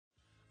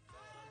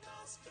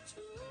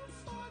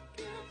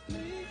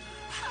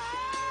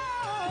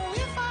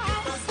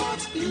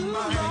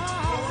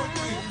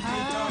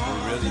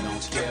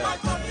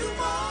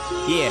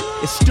Yeah,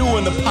 it's stew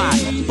in the pot,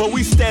 but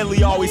we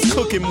steadily always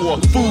cooking more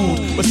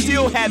food, but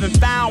still haven't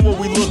found what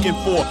we looking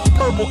for.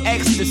 Purple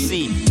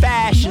ecstasy,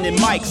 fashion and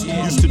mics.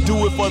 Used to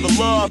do it for the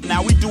love,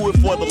 now we do it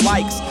for the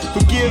likes.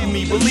 Forgive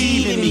me,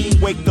 believe in me,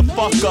 wake the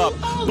fuck up.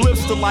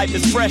 Blips to life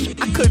is fresh,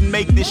 I couldn't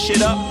make this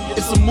shit up.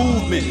 It's a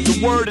movement,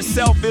 the word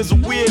itself is a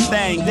weird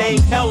thing.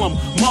 Dave Hellum,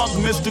 Monk,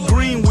 Mr.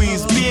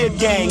 Greenweed's Beard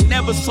Gang,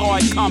 never saw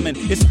it coming.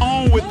 It's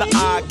on with the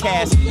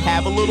oddcast,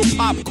 have a little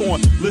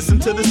popcorn, listen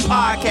to this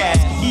podcast,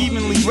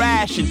 evenly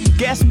ration,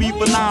 guests be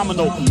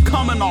phenomenal,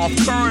 coming off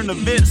current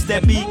events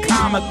that be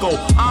comical.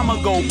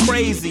 I'ma go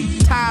crazy,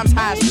 times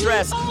high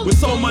stress, with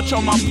so much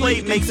on my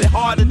plate makes it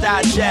hard to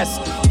digest.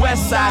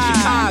 West side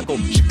Chicago,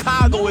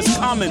 Chicago is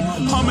coming,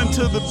 humming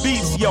to the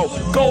beats, yo,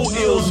 go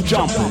Ills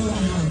jumping.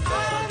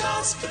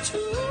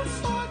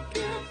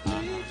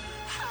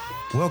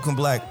 Welcome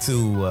back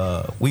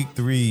to week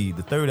 3,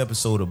 the 3rd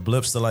episode of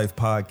Blips to Life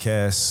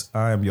podcast.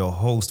 I am your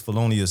host,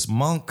 Felonious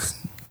Monk.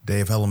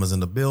 Dave Hellum is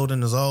in the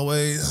building as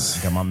always.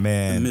 Got my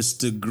man,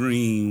 Mr.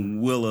 Green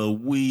Willow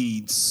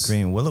Weeds.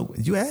 Green Willow.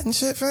 You adding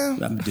shit, fam?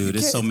 Dude,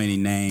 there's so many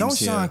names. Don't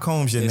here. Sean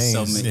Combs your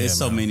names. There's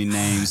so many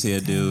names here,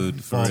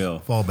 dude. For real.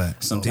 Fall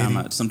back.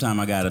 Sometime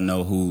I gotta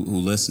know who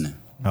listening.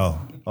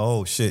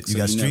 Oh shit! You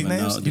got street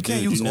names? Know. You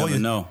can't use all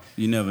your...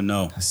 You never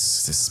know.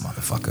 This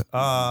motherfucker.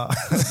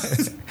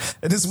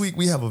 And this week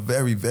we have a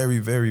very, very,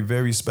 very,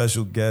 very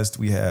special guest.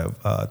 We have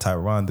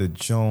Tyronda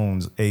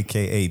Jones,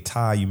 aka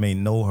Ty. You may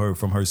know her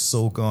from her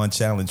So Gone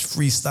Challenge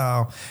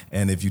freestyle,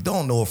 and if you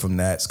don't know her from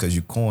that, it's because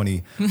you're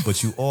corny.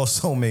 But you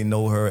also may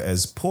know her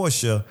as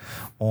Portia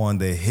on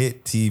the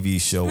hit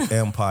TV show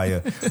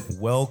Empire.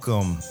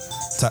 Welcome,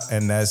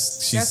 and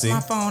that's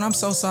my phone. I'm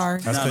so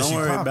sorry. That's don't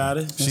worry about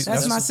it.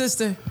 That's my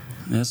sister.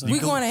 We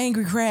going to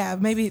Angry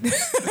Crab, maybe. You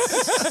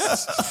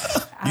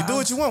do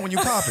what you want when you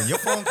popping. Your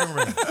phone can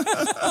ring.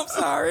 I'm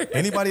sorry.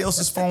 Anybody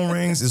else's phone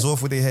rings is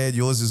off with their head.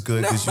 Yours is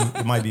good because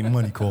it might be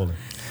money calling.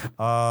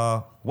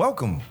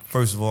 Welcome,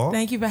 first of all.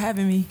 Thank you for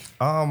having me.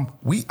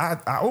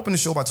 I opened the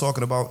show by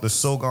talking about the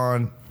So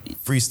Gone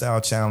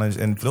Freestyle Challenge,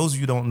 and for those of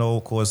you who don't know,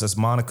 of course, that's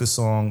Monica's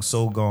song,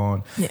 So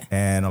Gone. Yeah.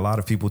 And a lot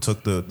of people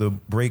took the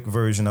break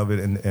version of it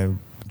and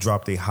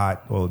dropped a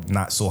hot or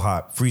not so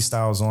hot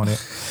freestyles on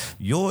it.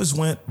 Yours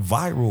went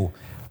viral.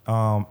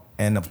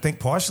 And I think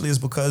partially is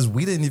because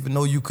we didn't even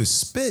know you could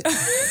spit.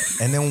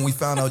 And then when we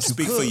found out you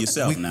Speak could, for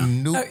yourself now.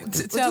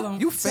 Tell them.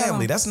 You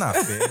family. That's not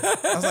fair.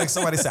 I was like,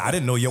 somebody said, I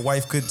didn't know your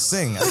wife could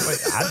sing. I was like,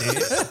 I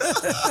did.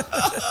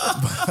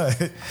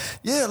 But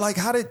yeah, like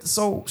how did,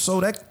 so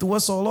that threw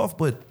us all off.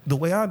 But the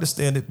way I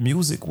understand it,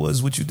 music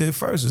was what you did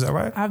first. Is that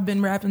right? I've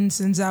been rapping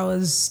since I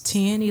was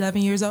 10,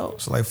 11 years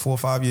old. So like 4 or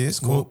 5 years?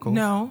 Cool.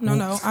 No.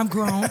 I'm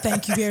grown.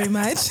 Thank you very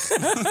much.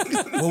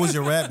 What was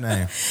your rap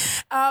name?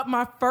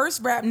 My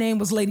first rap name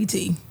was Lady T.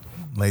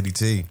 Lady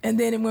T. And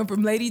then it went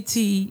from Lady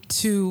T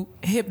to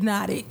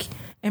Hypnotic.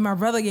 And my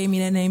brother gave me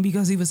that name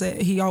because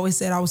he always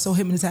said I was so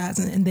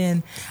hypnotizing. And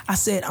then I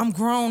said, I'm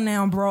grown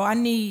now, bro. I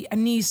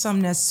need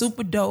something that's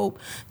super dope.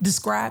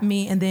 Describe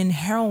me. And then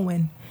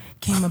Heroin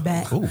came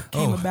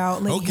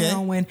about. Lady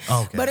Heroin.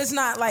 Okay. But it's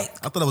not like,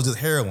 I thought it was just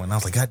heroin. I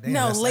was like, God damn.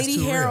 No,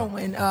 Lady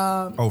Heroin.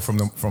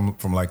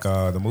 From like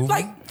the movie?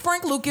 Like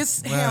Frank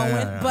Lucas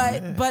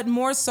Heroin, but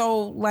more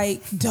so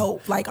like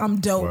dope. Like I'm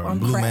dope. Word. I'm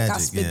Blue crack. Magic. I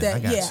spit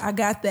that. I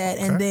got that.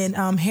 Okay. And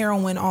then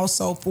Heroin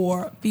also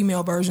for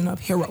female version of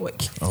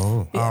Heroic.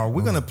 Oh.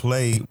 We're gonna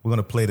play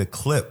the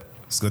clip.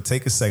 It's gonna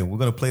take a second. We're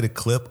gonna play the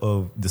clip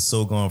of the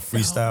So Gone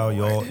freestyle.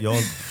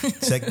 Y'all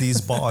check these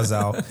bars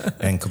out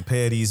and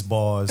compare these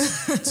bars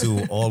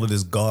to all of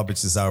this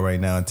garbage that's out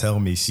right now and tell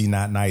me she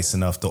not nice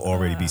enough to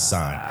already be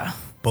signed.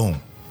 Boom.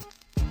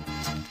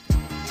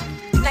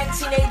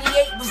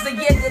 1988 was the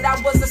year that I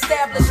was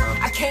established.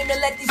 I came to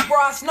let these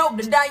bras know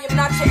that I am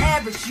not your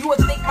average. You would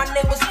think my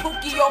name was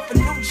Pookie off of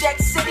New Jack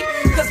City,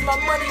 cause my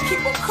money keep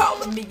on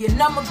calling me and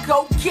I'ma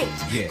go get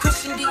it.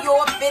 Christian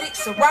Dior fitted,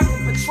 so rockin'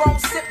 Patron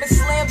sippin',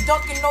 slam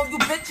dunkin' on you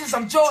bitches.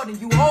 I'm Jordan,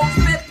 you hoes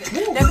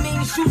flippin'. That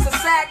means you's a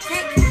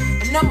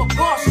sidekick and I'm a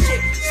boss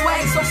chick.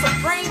 Swag so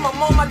supreme, I'm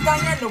on my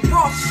Diana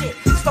Ross shit.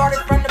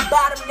 Started from the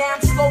bottom, now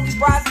I'm slowly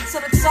rising to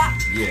the top.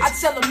 I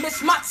tell them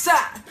it's my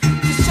time.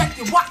 Just check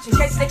your watch in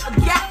case they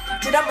forget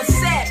that I'm a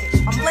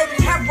savage. I'm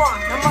Lady Heron,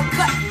 I'm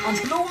uncut, I'm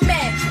Blue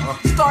Magic.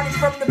 Starting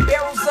from the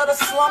barrels of the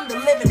slum to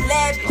living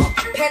lavish.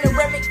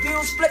 Panoramic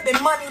views, flipping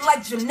money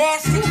like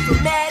gymnastics,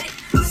 dramatic.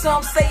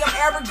 Some say I'm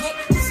arrogant,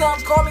 some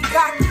call me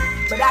cocky,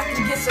 but I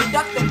can get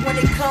seductive when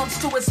it comes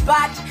to his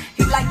body.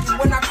 He like it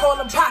when I call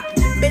him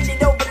Poppy, bend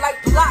it over like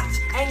Pilates.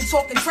 I ain't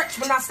talking trench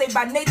when I say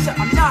by nature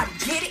I'm naughty,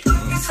 get it?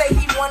 He say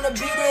he wanna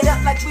beat it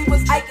up like we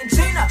was Ike and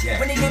Gina.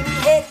 When he give me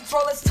head, he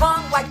twirl his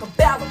tongue like a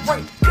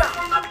ballerina.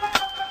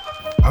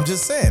 I'm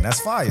just saying, that's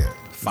fire.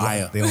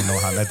 Fire. They don't know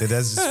how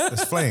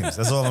that's flames.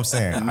 That's all I'm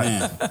saying.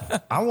 Man.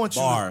 I want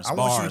you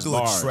to do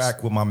a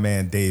track with my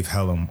man Dave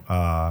Hellum,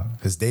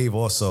 because Dave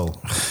also,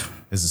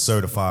 is a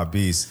certified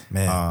beast.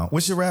 Man.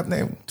 What's your rap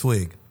name?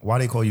 Twig. Why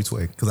they call you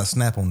Twig? Because I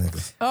snap on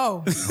niggas.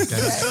 Oh, okay.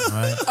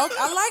 Right? Okay,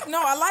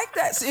 I like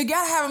that. So you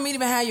gotta have a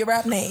even have your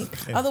rap name.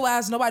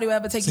 Otherwise, nobody will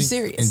ever take you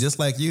serious. And just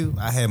like you,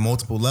 I had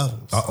multiple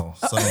levels. Uh-oh.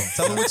 So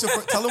tell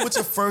them what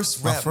your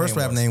first rap my first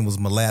name rap was. name was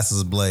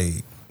Molasses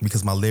Blade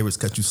because my lyrics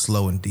cut you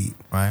slow and deep,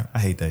 right? I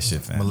hate that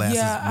shit, fam. Molasses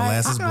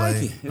Yeah,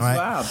 Blade. It's right?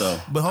 wild though.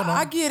 But hold on.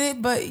 I get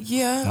it, but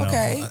yeah,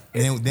 okay.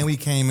 And then we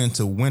came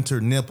into Winter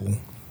Nipple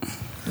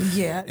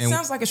Yeah, it And-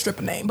 sounds like a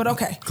stripper name, but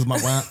okay. because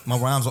my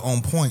rhymes are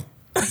on point.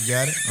 You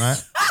got it,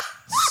 right?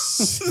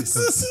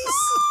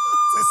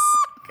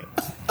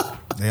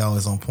 They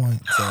always on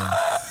point. So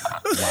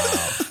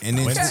wow. And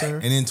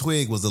then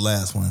Twig was the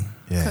last one.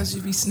 Yeah. Because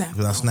you be snapping.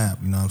 Because I snap,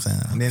 you know what I'm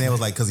saying? And then it was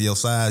like, because of your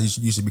size,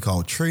 you should be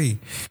called Tree.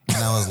 And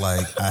I was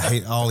like, I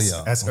hate all of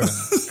y'all. That's her.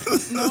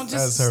 No, just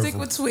That's stick hurtful.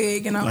 with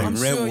Twig, and Like I'm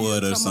sure Redwood you'll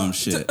or come some up.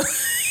 shit.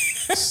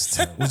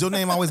 Was your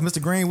name always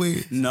Mr.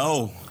 Greenweed?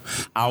 No,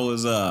 I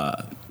was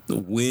the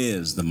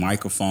Wiz, the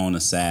microphone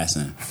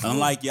assassin.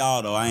 Unlike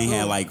y'all though, I ain't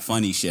had like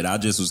funny shit. I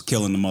just was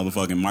killing the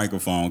motherfucking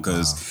microphone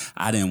because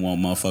I didn't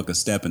want motherfuckers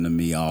stepping to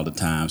me all the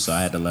time. So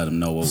I had to let them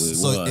know what it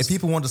So was. if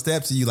people wanted to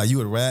step to you, like you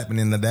would rap, and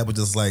then that would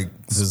just like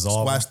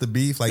Dissolve. squash the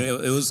beef. Like it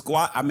was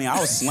squat. I mean, I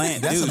was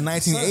slant. that's dude. some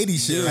 1980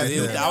 shit Dude, right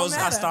it- there.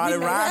 I started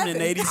We made rhyming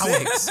in it happen.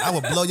 '86. I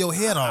would blow your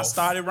head I off.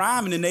 started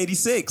rhyming in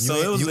 '86, so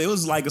it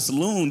was like a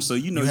saloon. So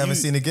you know, You haven't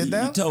seen it get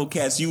down? You told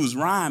cats you was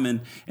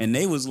rhyming, and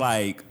they was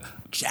like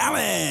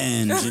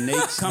challenge, and they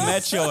come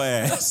at your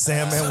ass.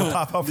 Sandman would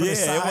pop up from Yeah, the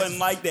side. it wasn't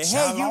like that.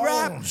 Hey, you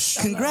rap?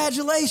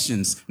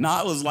 Congratulations. No,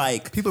 it was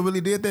like, People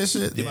really did that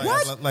shit.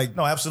 Like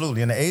No,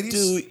 absolutely. In the 80s,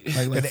 dude.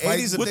 in the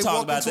 80s, if We'll they talk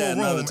walked about into that a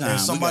another room time. and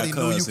We somebody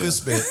got knew you cuz could here.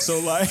 spit, So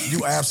like,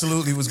 you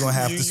absolutely was gonna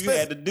have to you spit.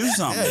 had to do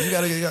something. Yeah, you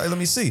gotta. Let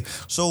me see.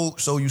 So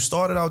you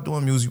started out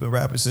doing music, you've been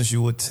rapping since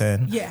you were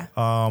 10. Yeah.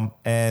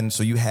 And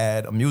so you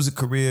had a music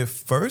career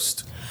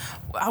first.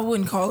 I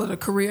wouldn't call it a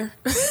career.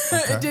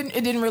 It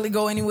didn't really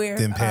go anywhere.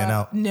 Didn't pan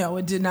out? No,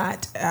 it did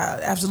not.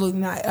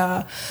 Absolutely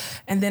not.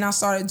 And then I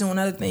started doing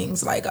other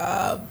things like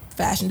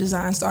fashion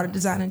design. Started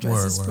designing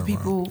dresses for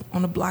people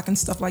on the block and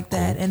stuff like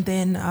that. And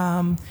then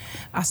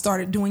I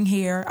started doing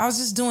hair. I was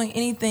just doing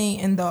anything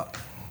in the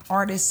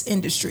artist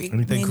industry.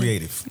 Anything Meaning-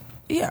 creative.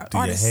 Yeah, Do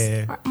your artist.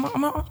 hair.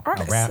 I'm an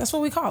artist. rap. That's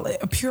what we call it.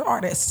 A pure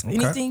artist.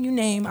 Anything you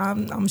name,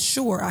 I'm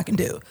sure I can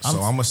do. So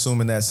I'm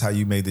assuming that's how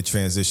you made the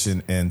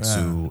transition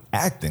into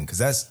acting, because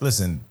that's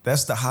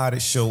the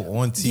hottest show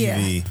on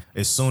TV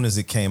as soon as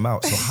it came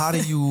out. So how do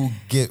you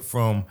get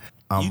from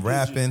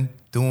rapping,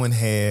 doing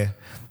hair,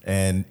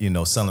 and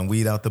selling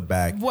weed out the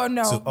back? Well,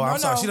 no. to, I'm No,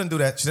 sorry, no. she didn't do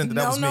that. She didn't.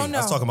 That No, was me. no, I was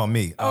no. talking about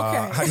me.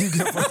 Okay. How do you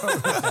get from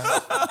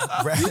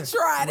You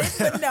tried it,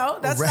 but no,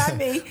 that's not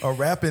me. a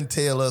rapping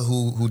tailor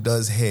who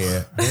does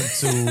hair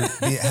into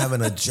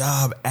having a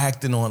job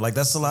acting on, like,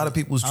 that's a lot of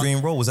people's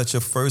dream role. Was that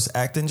your first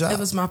acting job? It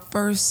was my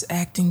first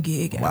acting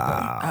gig ever.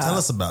 Tell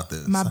us about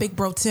this. My big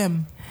bro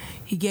Tim,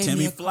 he gave Timmy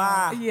me a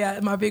Fly. call. Yeah,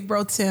 my big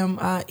bro Tim.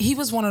 He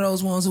was one of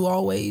those ones who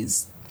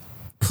always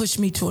pushed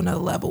me to another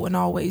level and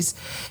always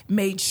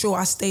made sure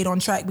I stayed on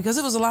track, because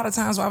it was a lot of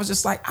times where I was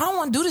just like, I don't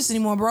want to do this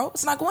anymore, bro.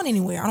 It's not going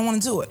anywhere. I don't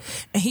want to do it.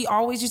 And he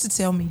always used to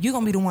tell me, you're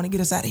gonna be the one to get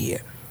us out of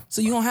here.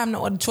 So you don't have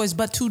no other choice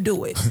but to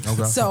do it.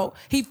 Okay. So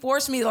he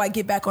forced me to like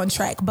get back on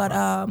track. But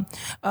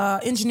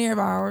engineer of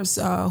ours,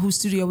 whose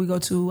studio we go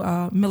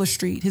to, Miller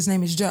Street, his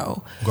name is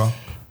Joe. Okay.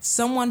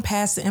 Someone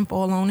passed the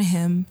info along to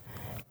him,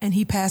 and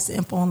he passed the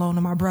info along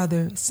to my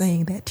brother,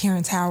 saying that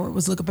Terrence Howard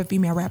was looking for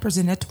female rappers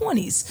in their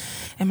 20s.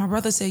 And my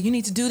brother said, you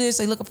need to do this.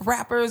 They looking for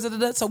rappers. Da, da,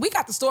 da. So we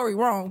got the story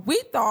wrong.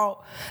 We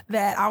thought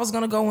that I was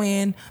going to go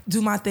in,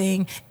 do my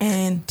thing,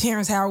 and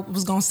Terrence Howard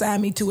was going to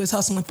sign me to his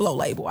Hustle and Flow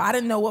label. I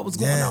didn't know what was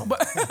going on,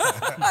 but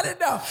I didn't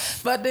know.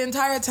 But the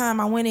entire time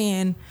I went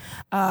in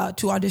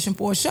to audition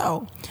for a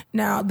show.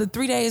 Now, the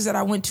 3 days that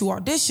I went to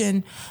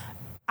audition,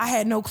 I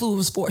had no clue it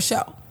was for a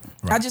show.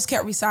 Right. I just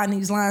kept reciting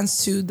these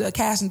lines to the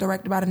casting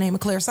director by the name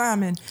of Claire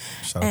Simon.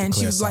 Shout out to And she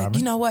Claire was like, Simon.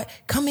 you know what?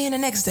 Come in the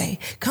next day.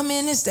 Come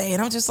in this day.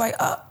 And I'm just like,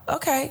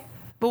 okay.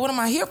 But what am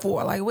I here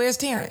for? Like, where's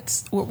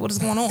Terrence? What is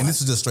going on? And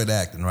this is just straight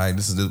acting, right?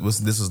 This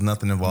was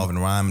nothing involving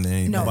rhyming or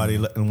anything. No. Nobody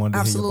letting one to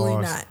hear your Absolutely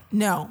bars?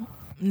 not.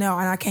 No,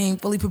 and I came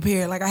fully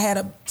prepared. Like, I had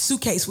a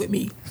suitcase with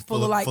me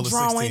full of like full of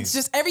drawings, 16s.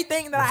 just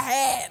everything that I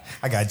had.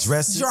 I got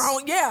dresses.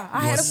 Drawing, yeah.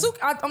 I had a suit.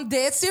 I'm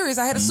dead serious.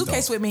 I had a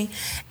suitcase with me,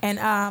 and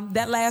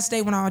that last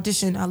day when I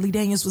auditioned, Lee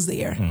Daniels was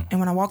there, and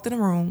when I walked in the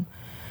room,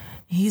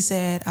 he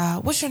said,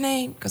 "What's your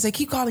name?" Because they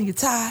keep calling you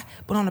Ty,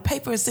 but on the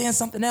paper it's saying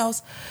something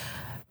else.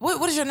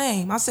 What is your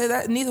name? I said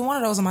that neither one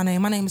of those are my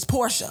name. My name is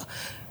Portia.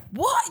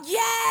 What?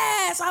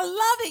 Yes, I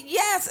love it.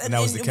 Yes, And that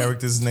was the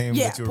character's name?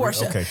 Yeah, that you were,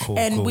 Portia. Okay, cool.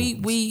 And cool.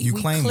 we You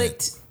claim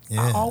clicked. it.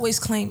 Yeah. I always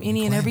claim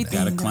any and everything.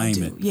 Gotta that I claim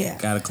do. it. Yeah,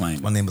 Gotta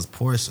claim My it. name is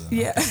Portia.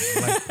 yeah.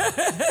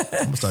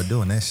 I'm gonna start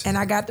doing that shit. And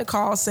I got the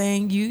call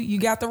saying you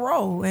got the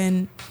role,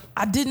 and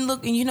I didn't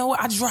look. And you know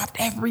what? I dropped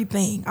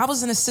everything. I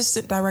was an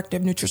assistant director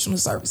of nutritional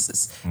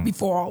services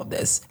before all of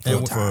this. And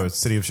full time. for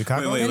City of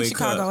Chicago? In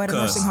Chicago at a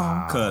nursing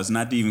home. Cuz,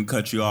 not to even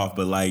cut you off,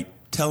 but like,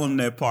 tell them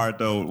that part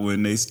though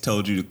when they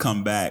told you to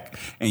come back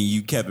and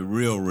you kept it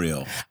real.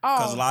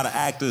 Because a lot of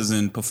actors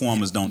and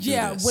performers don't do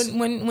this. Yeah,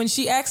 when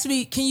she asked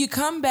me, can you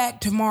come back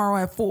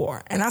tomorrow at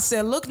 4? And I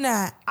said, look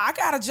now, I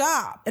got a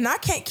job and I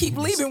can't keep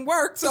leaving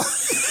work. So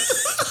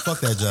Fuck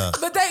that job.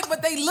 But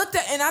they looked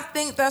at, and I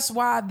think that's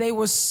why they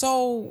were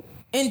so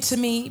into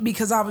me,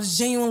 because I was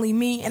genuinely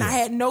me, and I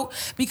had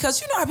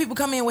because you know how people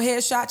come in with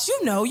headshots.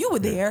 You know, you were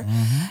there.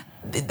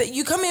 Mm-hmm.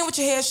 You come in with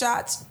your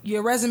headshots,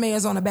 your resume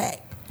is on the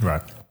back.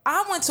 Right.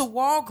 I went to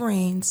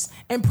Walgreens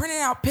and printed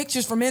out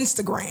pictures from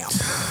Instagram.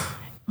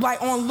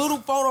 Like on little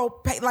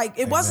photo, like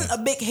it wasn't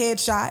a big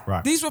headshot.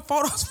 Right. These were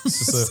photos from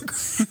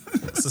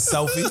Instagram. It's a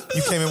selfie.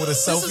 You came in with a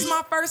selfie. This is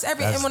my first ever.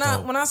 That's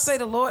and when I say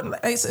the Lord,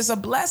 it's a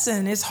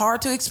blessing. It's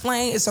hard to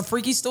explain. It's a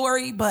freaky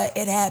story, but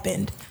it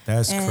happened.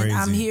 That's and crazy.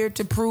 I'm here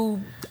to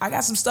prove. I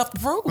got some stuff to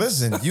prove.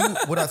 Listen,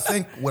 what I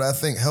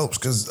think helps,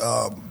 because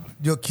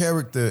your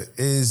character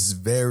is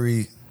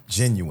very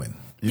genuine.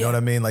 You know what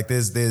I mean? Like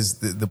there's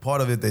the part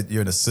of it that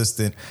you're an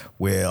assistant,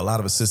 where a lot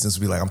of assistants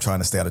will be like, I'm trying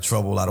to stay out of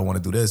trouble. I don't want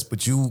to do this.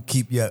 But you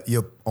keep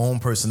your own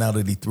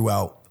personality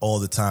throughout all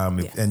the time.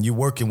 Yeah. And you're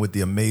working with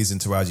the amazing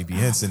Taraji P.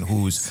 Henson,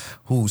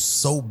 who's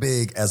so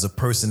big as a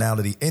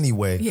personality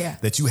anyway,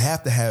 that you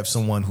have to have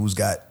someone who's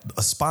got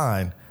a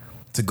spine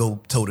to go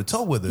toe to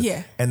toe with her.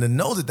 Yeah. And to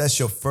know that that's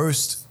your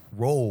first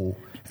role,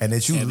 and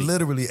that you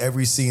literally,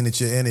 every scene that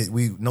you're in it,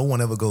 no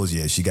one ever goes,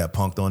 yeah, she got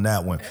punked on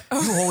that one.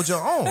 You hold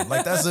your own.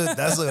 Like that's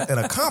an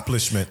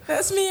accomplishment.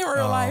 That's me in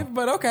real life,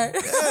 but okay.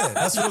 Yeah,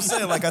 that's what I'm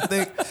saying. Like I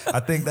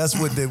think that's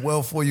what did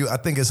well for you. I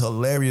think it's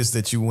hilarious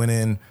that you went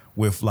in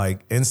with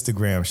like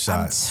Instagram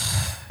shots.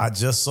 I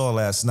just saw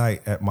last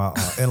night at my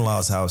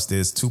in-laws' house,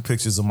 there's 2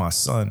 pictures of my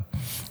son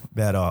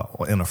that are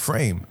in a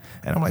frame.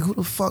 And I'm like, who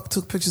the fuck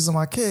took pictures of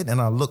my kid?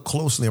 And I looked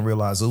closely and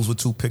realized those were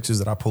 2 pictures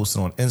that I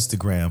posted on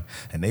Instagram,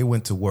 and they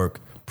went to work,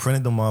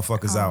 printed the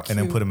motherfuckers out, and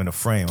then put them in a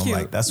frame. I'm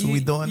like, that's what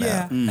we doing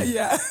now?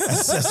 Yeah.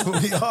 That's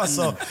what we are.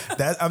 So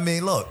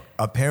look,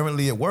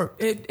 apparently it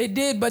worked. It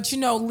did, but you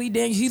know, Lee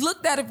Daniels, he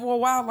looked at it for a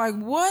while like,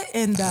 what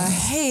in the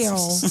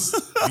hell?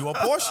 You a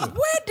Portia.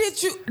 Where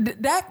did you,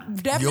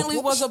 that definitely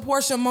was a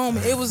Portia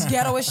moment. It was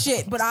ghetto as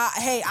shit, but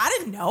I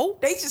didn't know.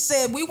 They just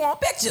said, we want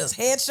pictures,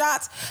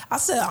 headshots. I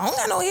said, I don't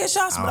got no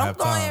headshots, but I'm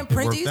going and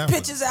print these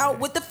pictures out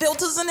with the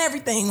filters and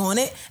everything on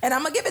it, and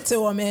I'm going to give it to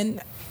them,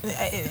 and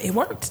it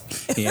worked.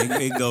 Yeah,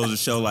 it goes to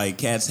show, like,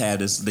 cats have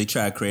this, they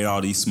try to create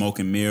all these smoke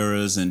and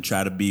mirrors and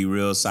try to be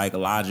real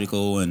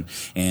psychological and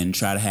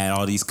try to have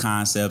all these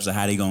concepts of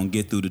how they gonna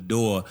get through the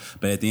door,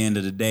 but at the end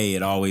of the day,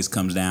 it always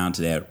comes down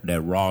to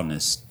that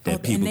rawness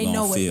that people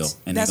gonna feel,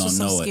 and that's they gonna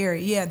know so it.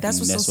 Scary. Yeah, that's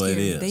what's so scary. What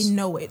it is. They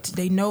know it.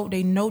 They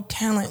know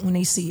talent when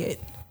they see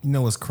it. You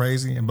know what's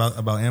crazy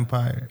about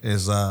Empire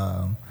is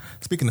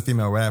speaking of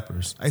female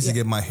rappers. I used to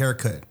get my hair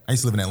cut. I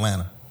used to live in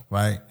Atlanta.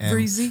 Right? And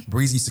Breezy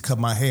used to cut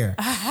my hair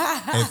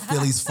at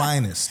Philly's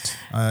Finest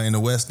in the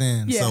West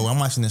End. So I'm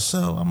watching the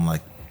show. I'm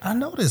like, I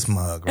know this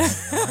mug. Right?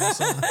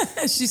 So,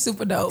 she's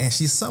super dope. And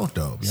she's so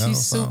dope.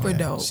 She's super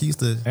dope. She used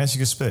to, and she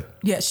can spit.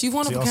 Yeah, she's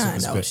one of a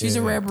kind though. She's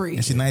a rare breed.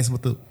 And she's nice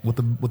with the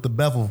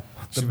bevel.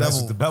 The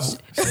bevel.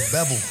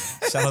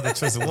 Shout out to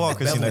Tristan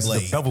Walker. She nice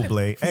with the bevel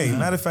blade. Hey,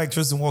 matter of fact,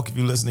 Tristan Walker, if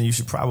you're listening, you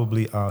should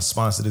probably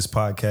sponsor this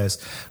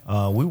podcast.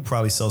 We will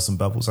probably sell some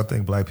bevels. I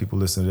think black people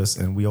listen to this,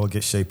 and we all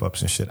get shape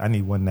ups and shit. I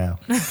need one now.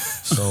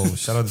 So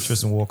shout out to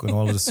Tristan Walker and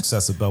all of the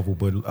success of bevel.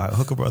 But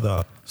hook a brother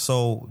up.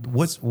 So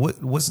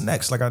what's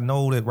next? Like I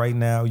know that right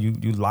now you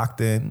locked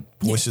in.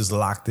 Portia's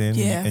locked in,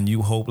 and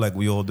you hope, like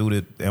we all do,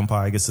 that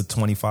Empire gets a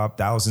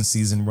 25,000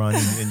 season run,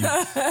 and you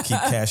keep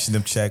cashing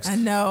them checks. I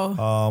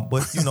know.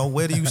 But you know,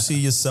 where do you see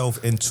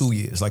yourself in 2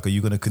 years? Like, are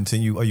you going to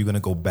continue? Are you going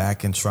to go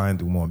back and try and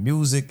do more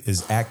music?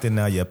 Is acting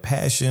now your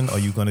passion? Are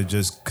you going to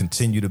just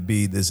continue to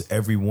be this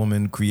every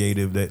woman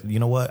creative that, you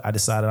know what, I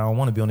decided I don't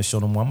want to be on the show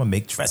no more. I'm going to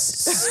make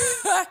dresses.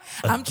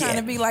 I'm trying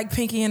to be like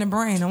Pinky in the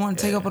Brain. I want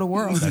to take over the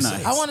world.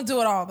 Nice. I want to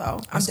do it all,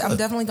 though. I'm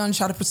definitely going to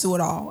try to pursue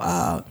it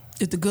all.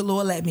 If the good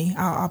Lord let me,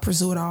 I'll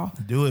pursue it all.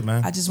 Do it,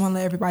 man. I just want to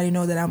let everybody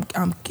know that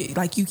I'm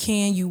like, you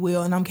can, you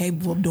will, and I'm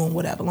capable of doing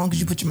whatever, as long as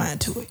you put your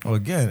mind to it. Well,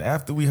 again,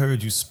 after we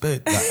heard you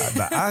spit,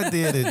 the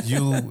idea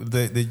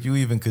that you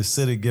even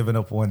consider giving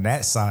up on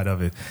that side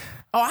of it.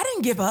 Oh, I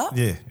didn't give up.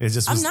 Yeah,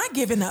 I'm not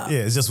giving up. Yeah,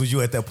 it's just was you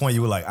at that point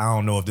you were like, I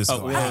don't know if this is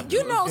going to happen.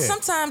 You know,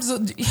 sometimes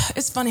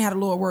it's funny how the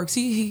Lord works.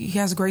 He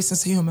has a great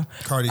sense of humor.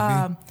 Cardi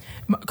B.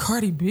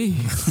 Cardi B.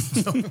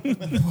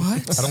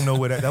 What? I don't know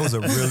where that was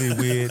a really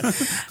weird.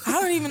 I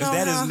don't even know.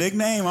 Is that his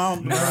nickname? I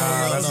don't know.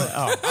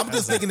 No. I'm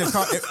just thinking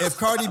if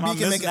Cardi B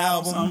can make an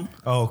album.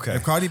 Oh, okay.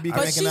 If Cardi B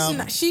can make an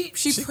album.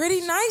 She's pretty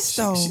nice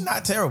though. She's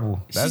not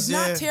terrible. She's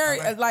not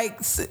terrible.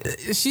 Like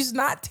she's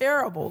not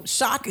terrible.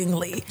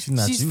 Shockingly,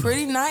 she's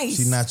pretty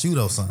nice. She's not you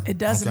though, son. It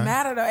doesn't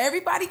matter though.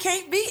 Everybody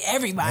can't be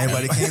everybody.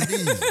 Everybody can't be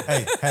you.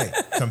 Hey,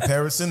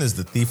 comparison is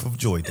the thief of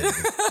joy, David.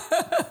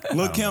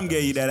 Lil Kim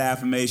gave you that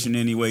affirmation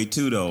anyway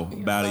too, though.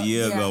 About a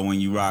year ago when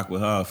you rocked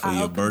with her for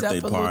your birthday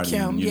party.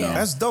 You know.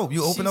 That's dope.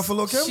 You opened up for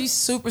Lil Kim? She's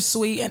super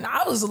sweet, and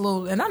I was a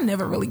little, and I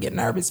never really get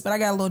nervous, but I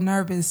got a little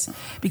nervous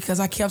because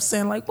I kept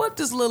saying like, what if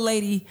this little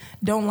lady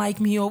don't like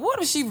me, or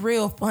what if she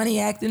real funny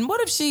acting?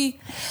 What if she?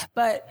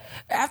 But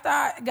after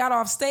I got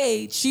off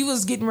stage, she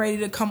was getting ready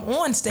to come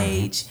on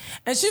stage,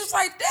 and she was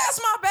like, "That's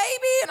my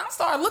baby," and I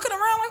started looking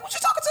around like, "What you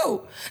talking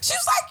to?" She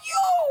was like, "Yo,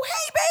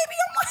 hey baby."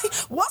 I'm like,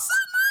 "What's up,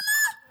 mama?"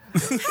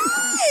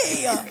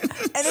 Hey,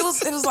 and it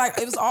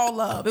was all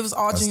love. It was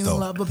all genuine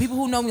love. But people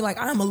who know me, like,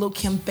 I'm a Lil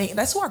Kim fan.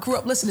 That's who I grew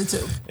up listening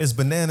to. It's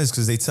bananas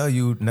because they tell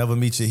you never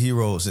meet your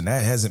heroes, and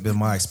that hasn't been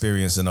my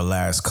experience in the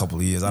last couple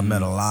of years. I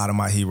met a lot of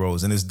my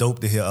heroes, and it's dope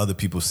to hear other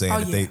people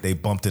saying that they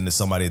bumped into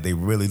somebody they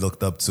really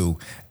looked up to,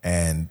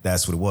 and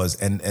that's what it was.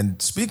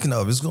 And speaking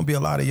of, it's going to be a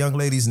lot of young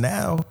ladies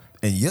now,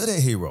 and you're their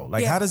hero.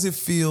 Like, how does it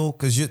feel?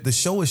 Because the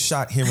show is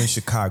shot here in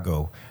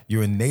Chicago.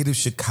 You're a native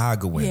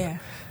Chicagoan. Yeah.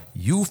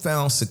 You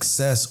found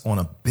success on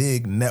a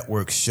big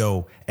network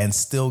show and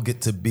still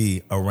get to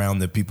be around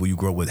the people you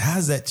grew up with. How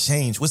does that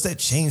change? What's that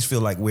change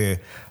feel like where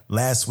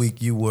last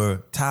week you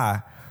were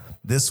Ty,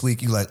 this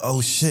week you like,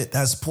 oh shit,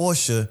 that's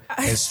Portia,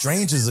 and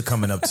strangers are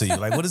coming up to you.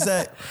 Like, what's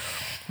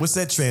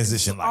that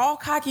transition like? All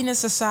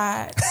cockiness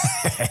aside,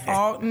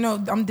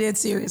 I'm dead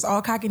serious.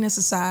 All cockiness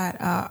aside,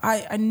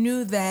 I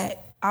knew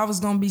that I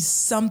was going to be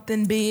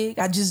something big.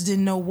 I just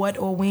didn't know what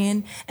or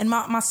when. And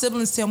my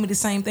siblings tell me the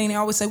same thing. They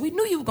always say, we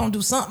knew you were going to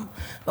do something,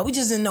 but we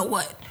just didn't know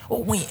what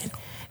or when.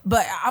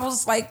 But I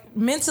was like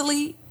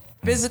mentally,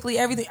 physically,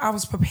 everything. I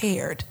was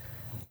prepared.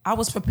 I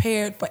was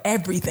prepared for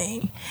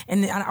everything.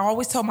 And I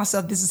always tell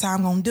myself, this is how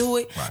I'm going to do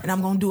it. Right. And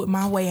I'm going to do it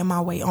my way and my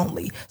way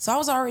only. So I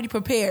was already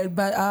prepared.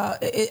 But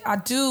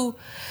I do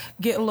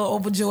get a little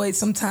overjoyed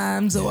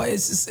sometimes. Or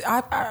it's just,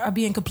 I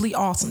be in complete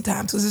awe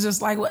sometimes. Because it's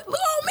just like, what? Look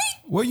at me.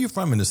 Where are you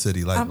from in the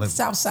city? I'm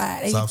South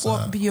Side,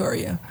 84th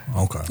Peoria.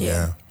 Okay,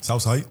 yeah.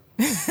 South Side.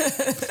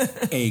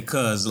 Hey,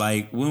 cuz,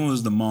 like, when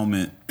was the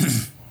moment,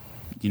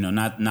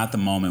 not the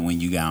moment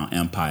when you got on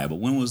Empire, but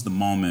when was the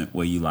moment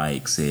where you,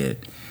 like,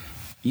 said,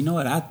 you know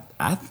what,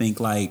 I think,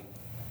 like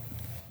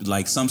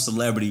some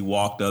celebrity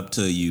walked up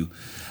to you,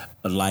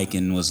 like,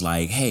 and was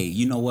like, hey,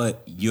 you know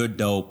what, you're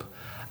dope.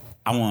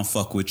 I want to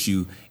fuck with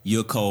you.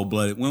 You're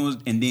cold-blooded.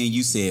 And then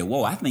you said,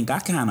 whoa, I think I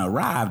kind of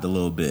arrived a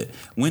little bit.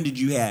 When did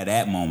you have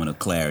that moment of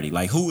clarity?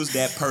 Like, who was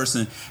that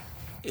person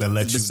that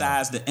let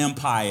besides the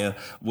Empire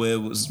where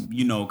it was,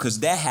 because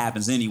that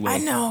happens anyway. I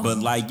know.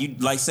 But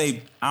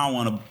say, I don't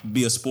want to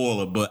be a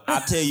spoiler, but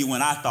I tell you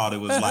when I thought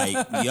it was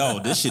like,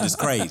 yo, this shit is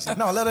crazy.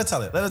 No, let her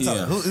tell it.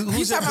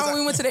 You talking about when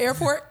we went to the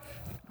airport?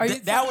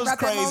 That was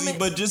crazy,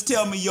 but just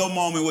tell me your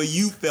moment where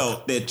you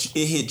felt that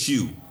it hit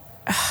you.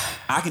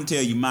 I can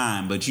tell you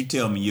mine, but you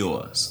tell me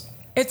yours.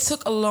 It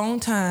took a long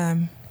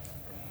time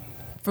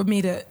for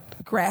me to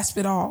grasp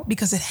it all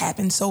because it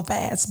happened so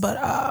fast. But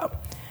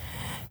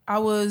I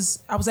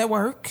was at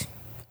work,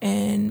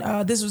 and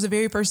this was the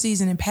very first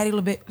season, and Patti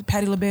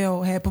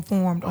LaBelle had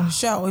performed on the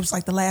show. It was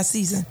like the last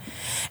season,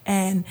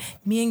 and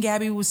me and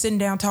Gabby was sitting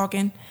down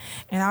talking,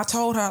 and I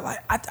told her, like,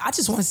 I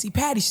just want to see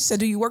Patti. She said,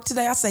 do you work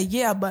today? I said,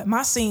 yeah, but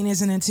my scene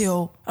isn't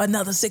until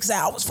another 6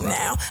 hours from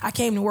now. I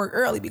came to work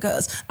early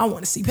because I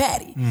want to see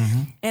Patti.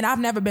 Mm-hmm. And I've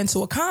never been to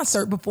a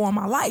concert before in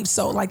my life.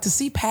 So, like, to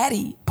see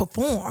Patti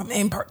perform,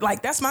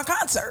 that's my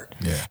concert.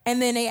 Yeah.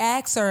 And then they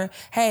asked her,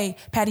 hey,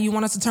 Patti, you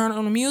want us to turn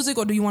on the music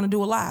or do you want to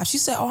do it live? She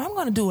said, oh, I'm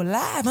going to do it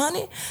live,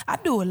 honey. I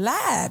do it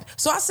live.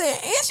 So I said,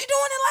 ain't you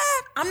doing it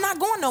live? I'm not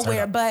going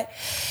nowhere. But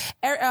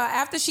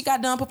after she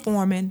got done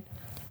performing,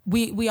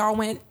 we all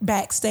went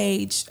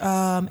backstage,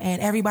 and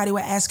everybody were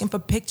asking for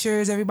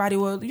pictures. Everybody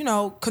were,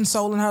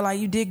 consoling her like,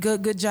 you did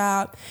good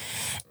job.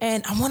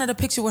 And I wanted a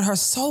picture with her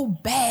so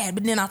bad,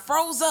 but then I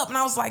froze up and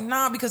I was like,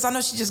 nah, because I know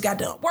she just got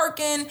done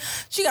working.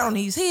 She got on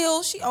these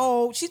heels. She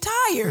old. She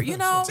tired, Take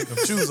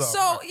them shoes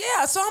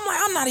off. So I'm like,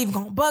 I'm not even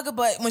gonna bug her.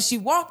 But when she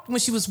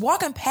was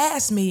walking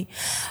past me,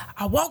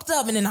 I walked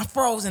up and then I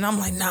froze and I'm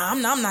like, nah,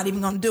 I'm not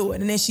even gonna do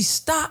it. And then she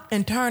stopped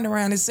and turned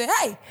around and said,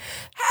 hey, girl,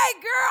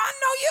 I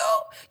know you.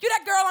 You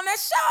that girl on that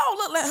show.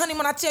 Look, honey,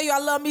 when I tell you I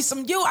love me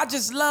some you, I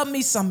just love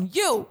me some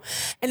you.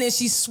 And then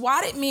she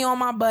swatted me on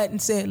my butt and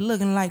said,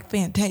 looking like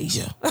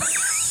Fantasia.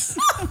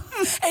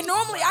 And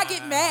normally I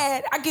get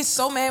mad. I get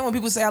so mad when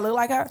people say I look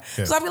like her.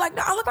 So I be like,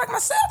 no, I look like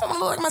myself. I want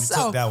to look like myself.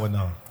 You took that one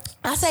though.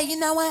 I say, you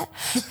know what?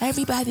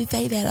 Everybody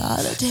say that all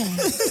the time.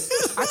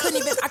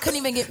 I couldn't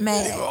even get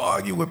mad. You don't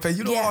argue with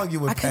Patti.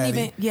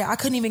 I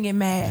couldn't even get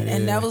mad. Yeah.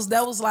 And that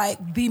was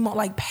like the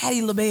like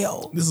Patti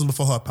LaBelle. This is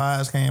before her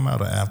pies came out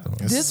or after?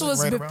 This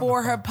was right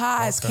before her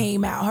pies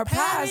came out. Her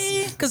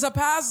pies, because her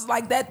pies,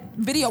 like that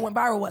video went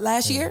viral,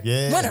 last year?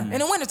 Yeah. In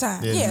the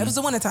wintertime. Yeah, it was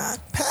the wintertime.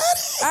 Patti.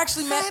 I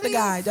actually met the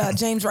guy,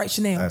 James Wright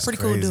Chanel. That's pretty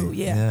crazy. Cool dude,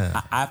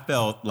 yeah. I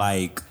felt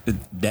like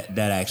that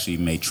actually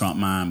may trump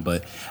mine,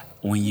 but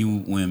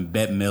when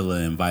Bette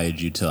Midler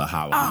invited you to a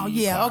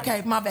Halloween party.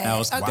 Okay, my bad.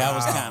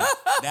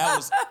 That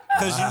was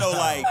Cause you know,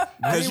 like,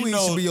 cause you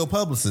know, should be your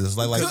publicist.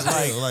 Like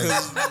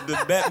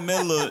the Bette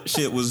Midler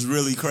shit was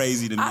really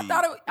crazy to me. I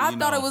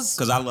thought it was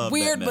because I love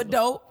weird Bette but Midler.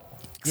 dope.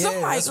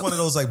 Yeah, that's one of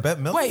those like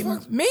Bette Midler.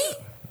 Wait, me?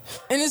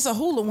 And it's a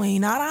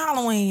Halloween, not a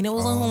Halloween. It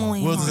was a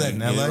Halloween. Where was that in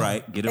Get LA? it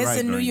right. Get it It's right.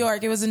 in New Green.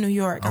 York. It was in New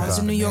York. I was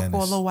in New York for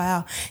a little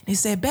while. They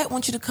said, Bet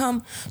wants you to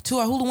come to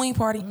our Halloween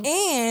party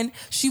and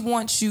she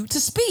wants you to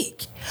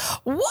speak.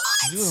 What?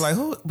 You was like,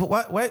 who? But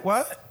what? Wait,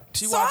 what?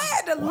 So I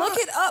had to look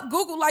it up,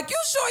 Google, like, you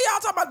sure y'all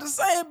talking about the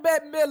same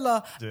Bette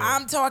Midler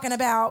I'm talking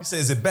about? You say,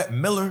 is it Bette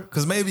Miller?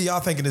 Because maybe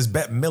y'all thinking it's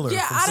Bette Miller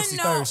Yeah, from I didn't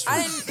 63rd know.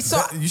 Street.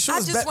 So You sure I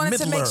it's just Bette wanted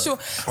to make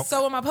Midler? sure.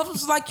 So when my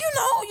publicist was like,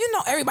 you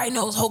know, everybody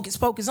knows Hocus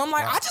Pocus. I'm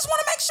like, I just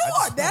want to make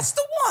sure that's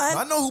the one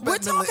I know who we're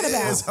Bette Miller talking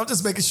about. is. I'm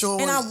just making sure.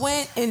 And I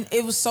went, and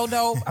it was so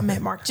dope. I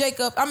met Mark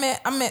Jacob. I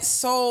met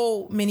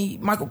so many,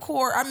 Michael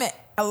Kors. I met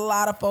a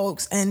lot of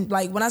folks. And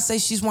like when I say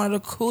she's one of the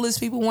coolest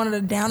people, one of the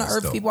down to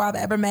earth people I've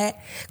ever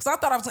met, because I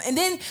thought I was. And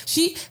then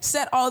she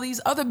set all these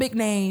other big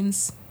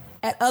names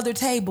at other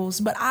tables,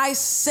 but I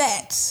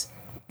sat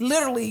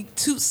literally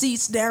 2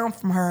 seats down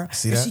from her.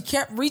 See and that? she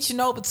kept reaching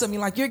over to me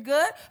like, "You're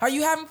good? Are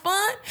you having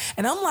fun?"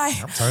 And I'm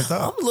like, I'm turned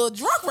up. I'm a little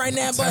drunk right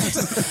now, but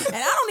and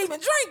I don't even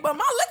drink, but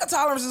my liquor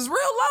tolerance is real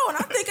low, and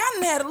I think I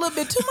done had a little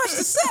bit too much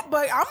to set,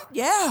 but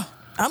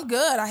I'm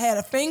good. I had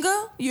a finger,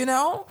 you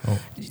know.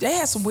 They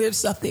had some weird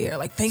stuff there,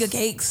 like finger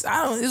cakes.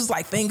 It was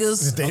like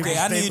fingers. Okay,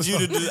 I need you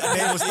to do.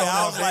 I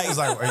was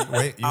like,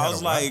 wait. I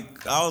was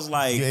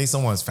like, You ate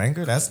someone's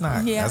finger? That's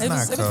not. Yeah,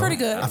 that's it was pretty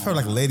good. I felt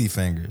like lady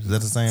fingers. Is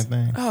that the same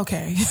thing?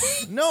 Okay.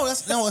 No,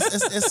 it's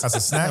That's a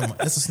snack.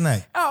 It's a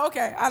snack. Oh,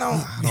 okay. I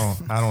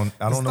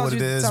don't know what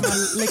it is. Talking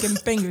about licking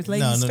fingers,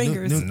 ladies'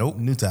 fingers. Nope.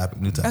 New topic.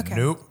 Okay.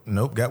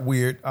 Nope. Got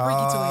weird.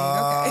 Freaky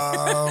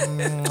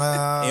twig.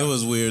 Okay. it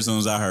was weird as soon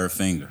as I heard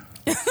finger.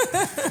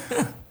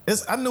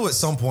 I knew at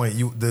some point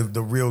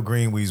the real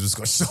Greenweeds was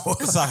going to show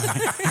up.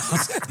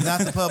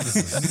 Not the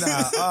publicist.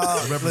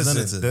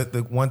 Listen,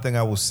 the one thing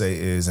I will say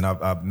is, and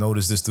I've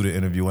noticed this through the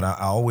interview, and I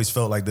always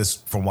felt like this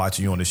from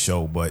watching you on the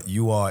show, but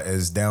you are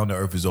as down to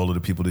earth as all of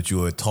the people that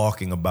you are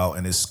talking about,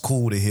 and it's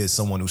cool to hear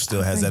someone who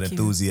still has that Thank you.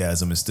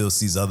 enthusiasm and still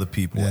sees other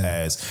people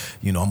as,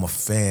 I'm a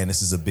fan.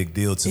 This is a big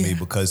deal to me,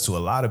 because to a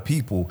lot of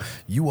people,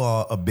 you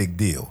are a big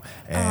deal,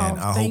 and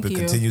I hope it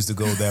continues to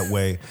go that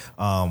way.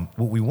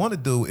 What we want to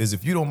do is,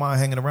 if you don't mind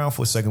hanging around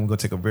for a second, we're going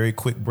to take a very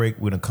quick break.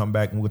 We're going to come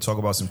back and we're going to talk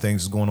about some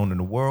things that's going on in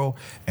the world,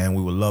 and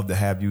we would love to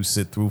have you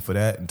sit through for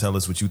that and tell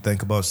us what you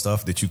think about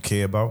stuff that you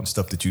care about and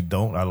stuff that you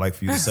don't. I'd like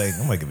for you to say,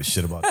 I'm going to give a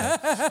shit about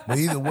that. But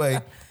either way,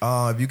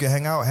 if you can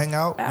hang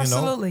out.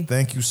 Absolutely.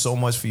 Thank you so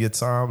much for your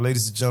time.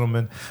 Ladies and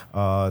gentlemen,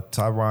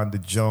 Tyronda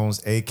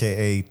Jones,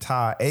 a.k.a.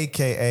 Ty,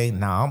 a.k.a.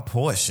 I'm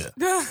Portia.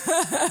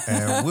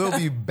 And we'll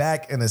be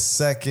back in a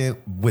second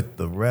with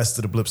the rest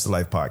of the Blips to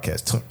Life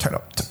podcast. Turn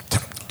up.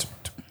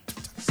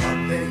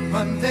 Sunday,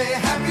 Monday,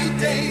 happy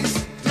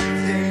days.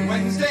 Tuesday,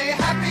 Wednesday,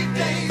 happy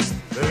days.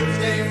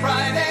 Thursday,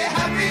 Friday,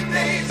 happy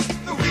days.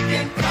 The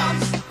weekend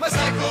comes, my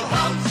cycle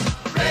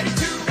hums, ready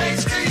to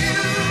race to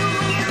you.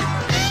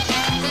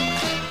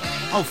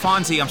 Oh,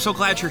 Fonzie, I'm so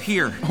glad you're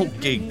here.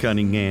 Okay,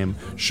 Cunningham,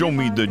 show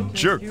me the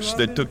jerks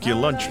that took your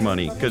lunch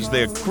money, because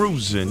they're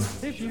cruising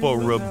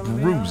for a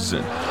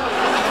bruising.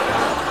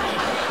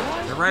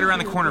 They're right around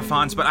the corner,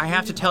 Fonz, but I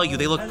have to tell you,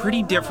 they look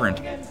pretty different.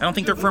 I don't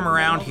think they're from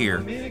around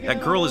here.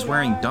 That girl is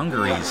wearing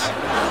dungarees.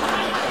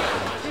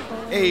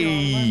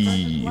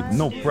 Hey,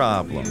 no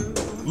problem.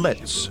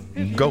 Let's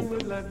go.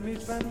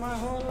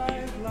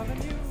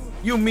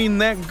 You mean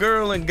that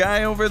girl and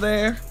guy over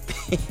there?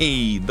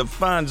 Hey, the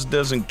Fonz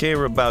doesn't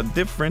care about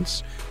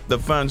difference. The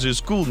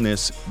Fonz's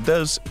coolness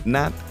does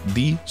not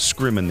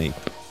discriminate.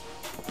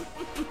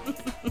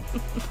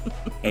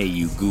 Hey,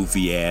 you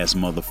goofy ass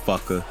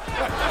motherfucker.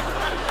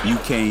 You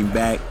came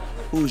back.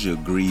 Who's your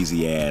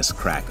greasy ass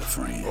cracker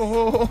friend?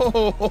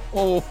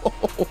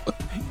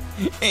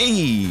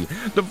 Hey,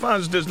 the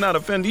Fonz does not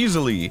offend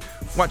easily.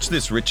 Watch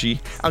this, Richie.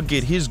 I'll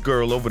get his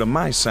girl over to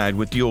my side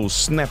with the old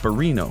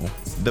snapperino.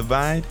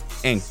 Divide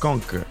and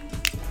conquer.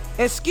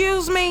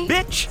 Excuse me?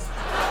 Bitch!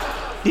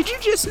 Did you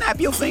just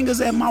snap your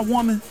fingers at my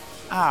woman?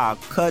 I'll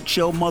cut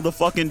your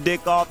motherfucking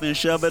dick off and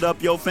shove it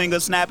up your finger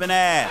snapping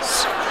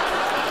ass.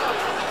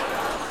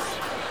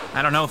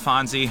 I don't know,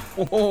 Fonzie.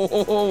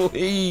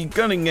 Hey,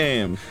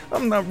 Cunningham.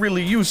 I'm not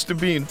really used to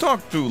being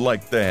talked to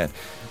like that.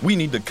 We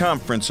need a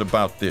conference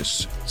about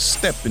this.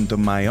 Step into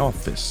my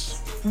office.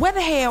 Where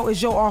the hell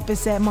is your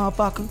office at,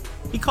 motherfucker?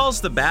 He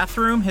calls the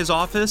bathroom his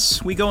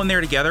office. We go in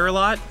there together a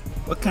lot.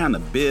 What kind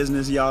of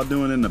business y'all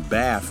doing in the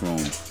bathroom?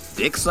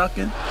 Dick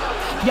sucking?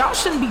 Y'all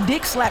shouldn't be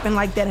dick slapping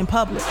like that in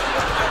public.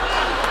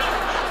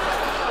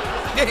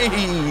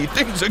 Hey,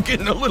 things are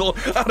getting a little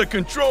out of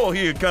control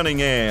here,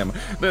 Cunningham.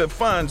 The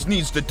Fonz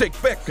needs to take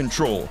back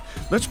control.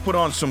 Let's put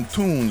on some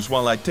tunes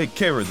while I take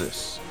care of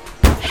this.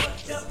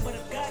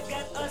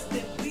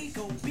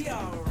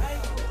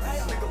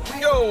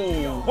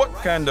 Yo, what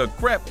kind of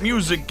crap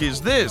music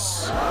is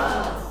this?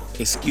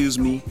 Excuse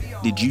me,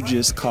 did you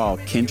just call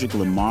Kendrick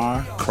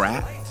Lamar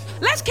crap?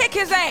 Let's kick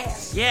his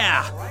ass.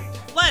 Yeah,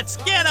 Let's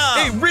get him!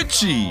 Hey,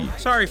 Richie!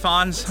 Sorry,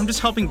 Fonz. I'm just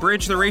helping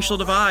bridge the racial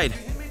divide.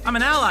 I'm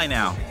an ally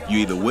now. You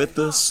either with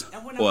us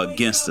or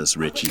against us,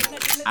 Richie.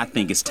 I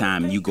think it's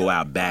time you go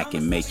out back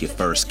and make your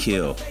first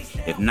kill.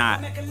 If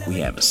not, we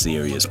have a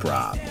serious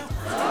problem.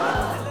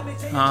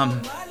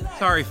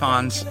 Sorry,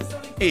 Fonz.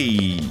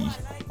 Hey!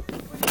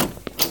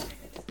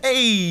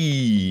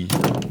 Hey!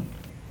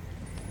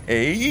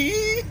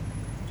 Hey!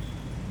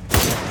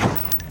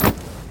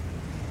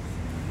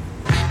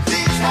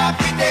 These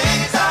happy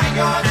days are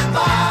yours and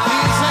mine.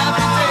 These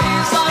happy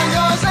days are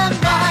yours and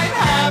mine.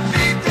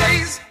 Happy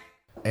days.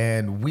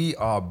 And we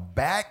are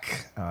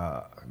back.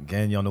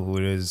 Again, y'all know who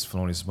it is.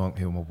 Felonious Monk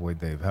here with my boy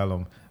Dave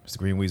Hellum, Mr.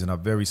 Greenweeds, and our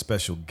very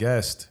special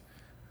guest,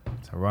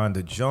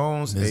 Taronda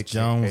Jones. Miss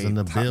Jones in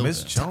the building.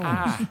 Miss Jones.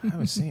 I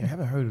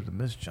haven't heard of the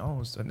Miss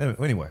Jones.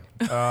 Anyway,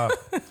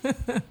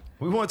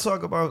 we want to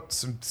talk about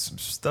some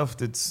stuff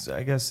that's,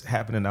 I guess,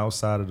 happening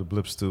outside of the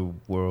Blipster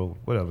world.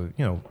 Whatever,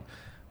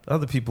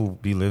 other people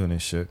be living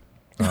and shit.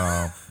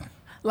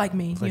 Like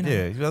me, Like,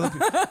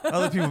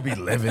 other people be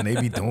living,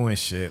 they be doing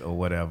shit or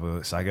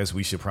whatever. So I guess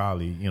we should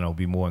probably,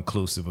 be more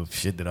inclusive of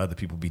shit that other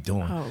people be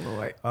doing. Oh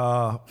Lord.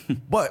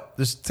 But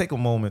just take a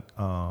moment.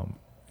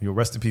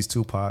 Rest in peace,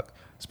 Tupac.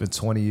 It's been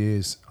 20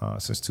 years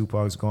since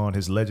Tupac's gone.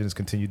 His legend has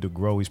continued to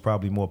grow. He's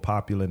probably more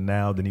popular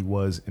now than he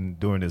was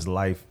during his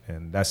life,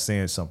 and that's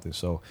saying something.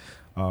 So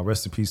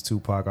rest in peace,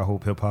 Tupac. I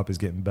hope hip hop is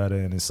getting better,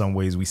 and in some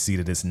ways we see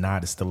that it's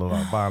not. It's still a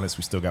lot of violence.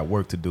 We still got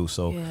work to do.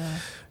 So,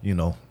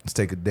 let's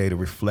take a day to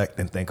reflect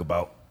and think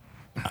about.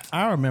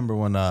 I remember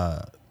when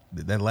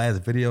that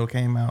last video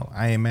came out,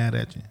 I Ain't Mad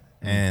at You.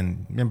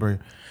 And remember,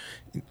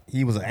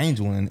 he was an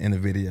angel in the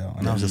video.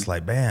 And I was just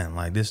like, man,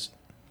 like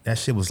that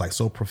shit was like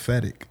so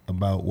prophetic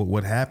about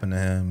what happened to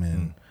him.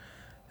 And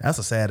that's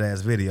a sad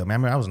ass video. Man, I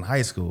remember I was in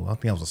high school. I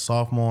think I was a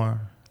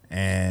sophomore.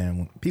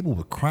 And people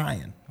were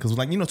crying. Because,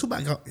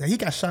 Tupac, he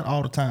got shot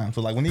all the time.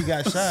 So, when he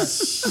got shot,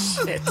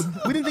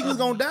 we didn't think he was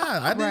going to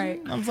die. I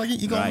didn't. I was like,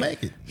 he going to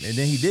make it. And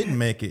then he didn't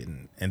make it.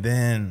 And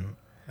then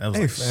I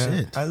was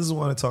shit. I just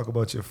want to talk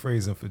about your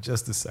phrasing for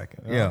just a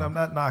second. Yeah. I'm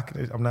not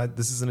knocking it.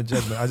 This isn't a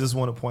judgment. I just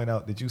want to point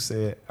out that you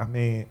said,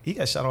 he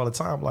got shot all the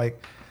time.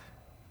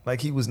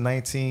 Like he was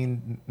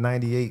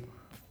 1998,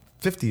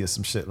 50 or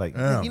some shit. Like,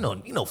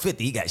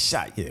 50, he got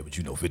shot. Yeah, but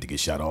 50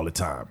 gets shot all the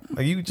time.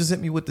 Like, you just hit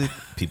me with the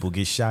people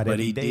get shot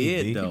every day. But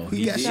he did, though.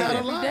 He got shot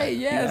a lot. Yes.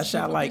 He got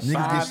shot like Niggas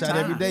 5 get shot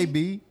every day,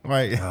 B.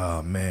 Right.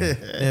 Oh, man.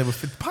 Yeah,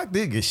 but Pac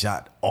did get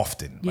shot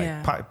often.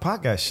 Yeah. Like,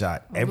 Pac got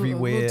shot A little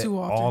everywhere, too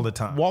often. all the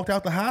time. Walked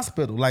out the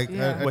hospital Well,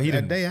 he a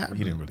didn't. day after.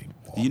 He didn't really.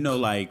 You know,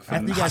 like,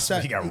 After he got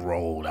shot, He got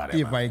rolled out of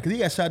yeah, right, because he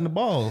got shot in the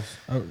balls,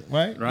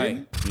 right?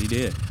 Right. He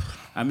did.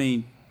 I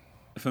mean,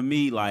 for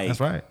me, That's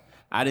right.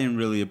 I didn't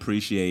really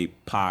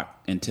appreciate Pac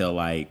until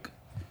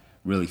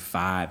really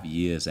 5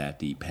 years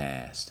after he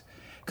passed.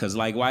 Because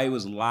while he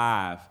was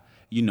alive,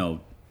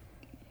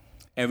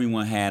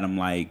 everyone had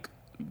him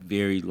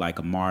very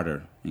a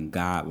martyr and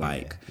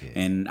godlike. Yeah.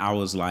 And I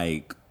was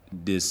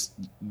this,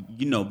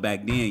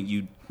 back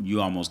then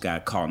you almost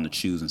got caught in the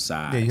choosing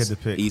sides. Yeah, you had to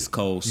pick. East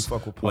Coast, You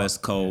fuck with Pac.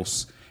 West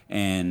Coast.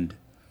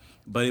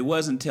 But it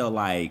wasn't until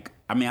I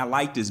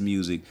liked his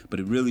music, but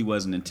it really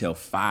wasn't until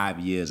 5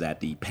 years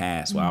after he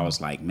passed where I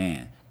was like,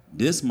 man,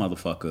 this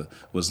motherfucker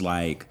was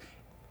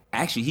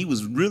actually, he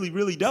was really,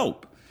 really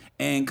dope.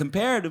 And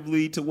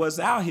comparatively to what's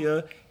out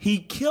here, he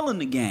killing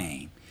the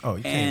game. Oh,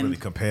 you can't really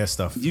compare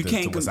stuff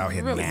to what's out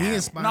here really,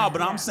 now. No,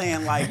 but I'm saying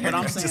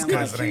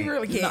You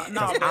really can't.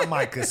 No, I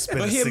might could spend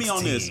but hear me 16.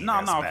 on this.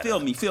 No,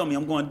 feel me.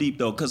 I'm going deep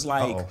though, because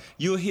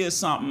you'll hear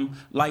something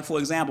for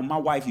example, my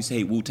wife used to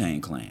hate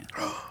Wu-Tang Clan.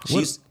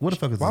 What the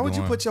fuck is Why this would you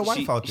going? put your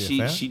wife out there,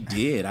 fam? She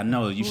did. I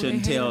know you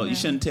shouldn't tell. You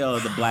shouldn't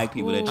tell the black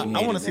people that you hated.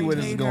 I want to see where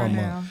this is going,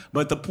 man.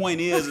 But the point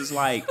is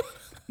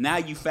now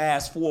you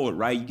fast forward,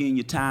 right? You get in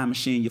your time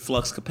machine, your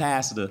flux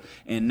capacitor,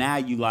 and now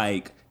you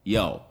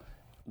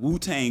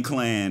Wu-Tang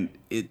Clan,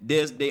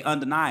 they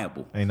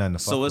undeniable. Ain't nothing to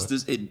fuck so it's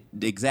with. this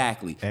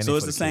exactly. And so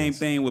it's for the the same kids.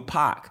 thing with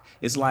Pac.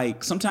 It's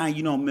sometimes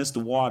you don't miss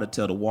the water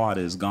till the water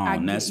is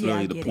gone. That's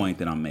really the point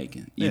that I'm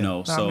making. You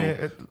know, so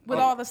With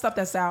all the stuff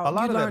that's out, a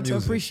lot you of that learn to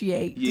music.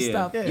 appreciate the Yeah.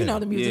 stuff. Yeah.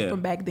 The music Yeah.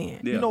 from back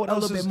then. Yeah. You know what A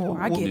else little is, bit more.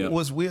 I get it.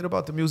 What's weird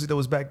about the music that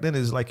was back then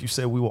is, like you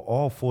said, we were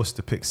all forced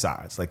to pick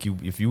sides. Like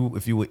if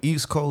you were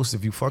East Coast,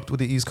 if you fucked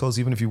with the East Coast,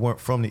 even if you weren't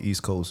from the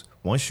East Coast,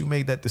 once you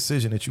made that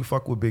decision that you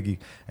fuck with Biggie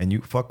and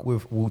you fuck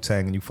with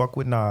Wu-Tang and you fuck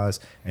with Nas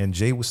and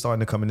Jay was starting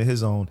to come into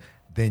his own,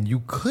 then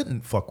you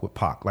couldn't fuck with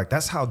Pac. Like,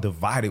 that's how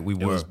divided we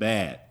were. it was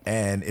bad.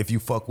 And if you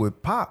fuck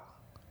with Pac,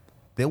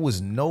 there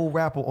was no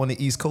rapper on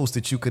the East Coast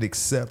that you could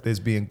accept as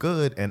being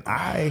good. And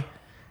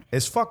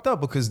it's fucked up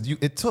because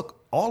it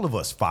took all of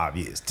us 5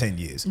 years, 10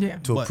 years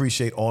to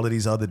appreciate all of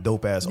these other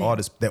dope ass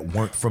artists that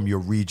weren't from your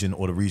region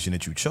or the region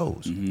that you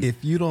chose. Mm-hmm.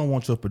 If you don't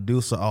want your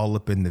producer all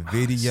up in the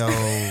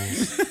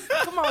videos,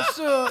 Come on,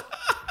 Suge.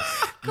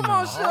 Come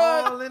on, Suge.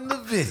 All in the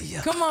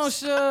video. Come on,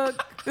 Suge.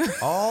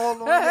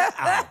 All on the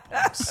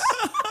albums.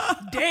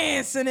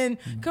 dancing and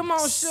come on,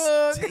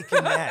 Suge.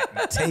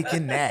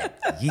 Taking that.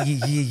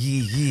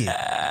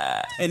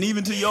 Yeah. And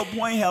even to your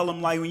point,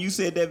 Helen, like when you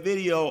said that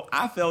video,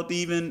 I felt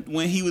even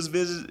when he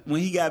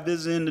got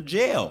visited in the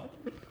jail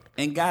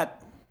and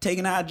got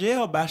taken out of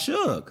jail by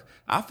Suge.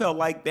 I felt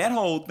like that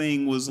whole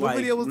thing was What like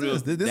video was real.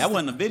 this? That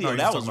wasn't a video. Oh,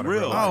 That was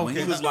real. When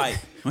he was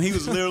when he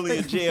was literally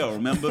in jail.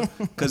 Remember,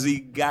 because he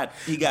got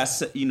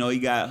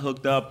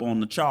hooked up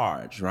on the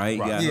charge, right? He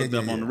got hooked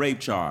up on the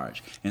rape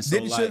charge, and so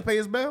Didn't Suge pay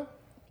his bail?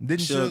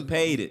 Suge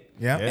paid it.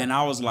 Yeah. And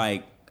I was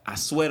like, I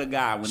swear to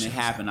God, when it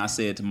happened, I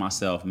said to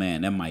myself,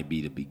 man, that might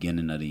be the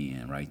beginning of the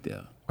end right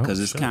there,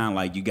 because it's kind of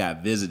like you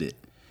got visited.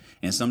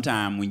 And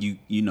sometimes when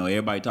you know,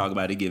 everybody talk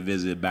about they get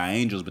visited by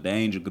angels, but the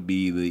angel could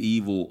be either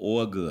evil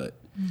or good.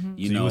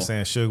 You were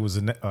saying Suge was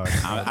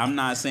I'm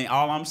not saying.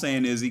 All I'm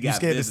saying is he got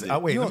visited.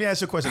 Wait, let me ask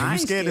you a question. Are you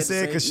scared to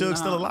say it because Suge's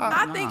still alive?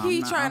 I think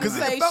he's trying to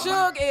say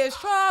Suge is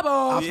trouble.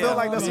 I feel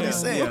like that's what he's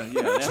saying.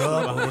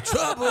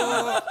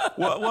 Trouble.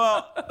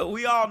 Well,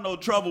 we all know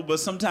trouble, but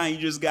sometimes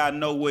you just gotta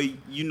know where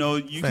you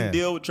can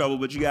deal with trouble,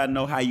 but you gotta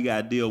know how you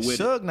gotta deal with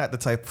it. Suge not the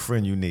type of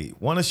friend you need.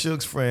 One of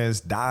Suge's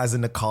friends dies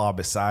in the car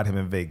beside him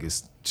in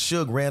Vegas.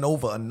 Suge ran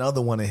over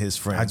another one of his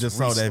friends. I just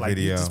saw that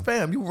video.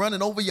 Spam, you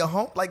running over your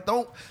hump? Like,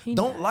 don't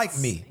like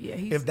me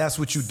if that's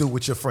what you do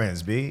with your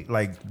friends, B.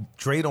 Like,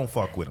 Dre don't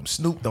fuck with him.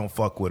 Snoop don't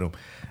fuck with him.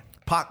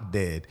 Pac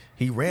dead.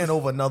 He ran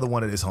over another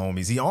one of his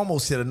homies. He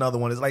almost hit another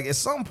one. It's like, at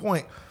some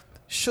point,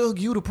 Suge,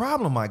 you the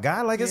problem, my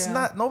guy. Like, it's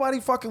not nobody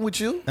fucking with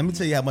you. Let me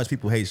tell you how much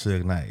people hate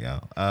Suge Knight,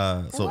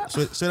 y'all. So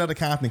Straight Outta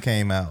Compton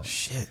came out.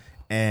 Shit.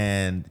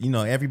 And,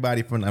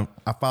 everybody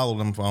I follow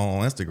them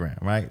on Instagram,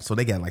 right? So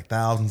they got like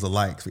thousands of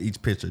likes for each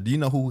picture. Do you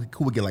know who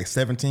would get like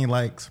 17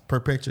 likes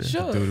per picture?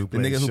 Sure. The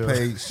nigga who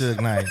paid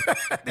Suge Knight.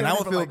 And I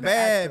would feel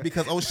bad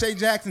because O'Shea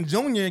Jackson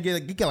Jr.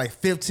 get like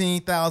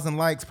 15,000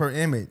 likes per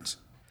image.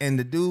 And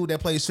the dude that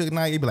plays Suge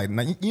Knight, he'd be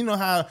like, you know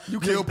how you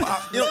kill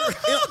Pop.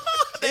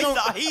 Hold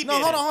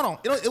on.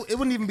 It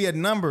wouldn't even be a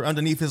number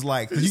underneath his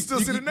likes. You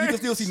can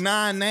still see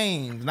 9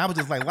 names. And I was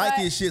just like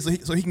his shit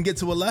so he can get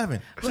to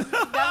 11.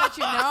 That let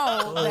you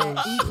know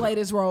that he played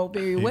his role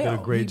very well. He did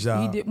a great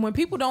job. He did. When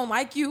people don't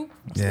like you,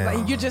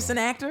 like you're just an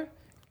actor,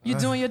 you're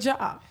doing your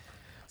job.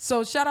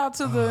 So shout out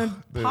to the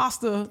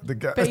imposter,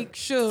 fake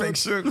Suge. Fake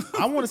Suge.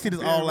 I want to see this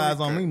All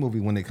Eyes on Me movie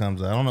when it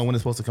comes out. I don't know when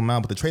it's supposed to come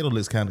out, but the trailer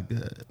looks kind of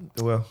good.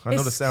 Well, I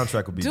know the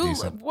soundtrack will be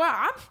decent.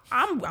 Well,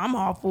 I'm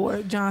all for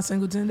it. John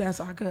Singleton,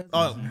 that's our cousin.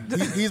 Oh,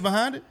 he's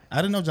behind it?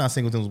 I didn't know John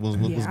Singleton was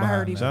behind I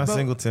heard it. John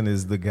Singleton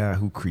is the guy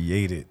who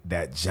created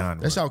that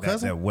genre. That's your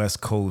cousin? That West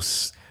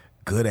Coast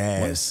good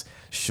ass.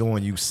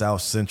 Showing you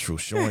South Central,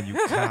 showing you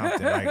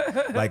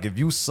Compton. Like if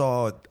you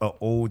saw an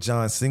old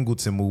John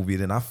Singleton movie,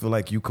 then I feel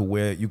like you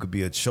could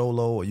be a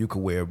cholo, or you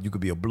could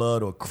be a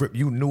blood or a Crip.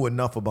 You knew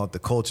enough about the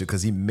culture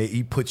because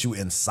he put you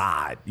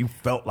inside. You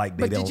felt like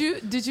they. But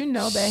did you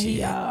know that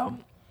he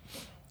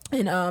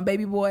in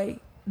Baby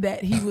Boy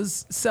that he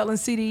was selling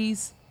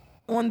CDs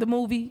on the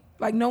movie?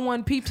 Like no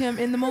one peeped him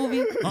in the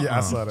movie. Yeah, I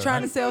saw that.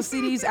 Trying to sell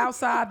CDs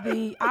outside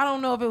I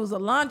don't know if it was a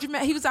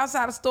laundromat. He was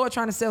outside a store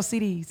trying to sell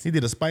CDs. He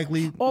did a Spike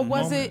Lee. Or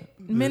was it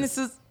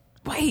Menace's?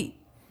 Wait.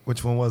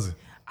 Which one was it?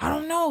 I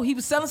don't know. He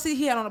was selling CDs.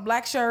 He had on a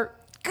black shirt.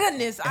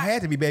 Goodness. It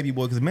had to be Baby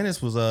Boy because Menace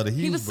was the Hughes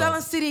He was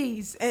brother. selling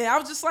CDs. And I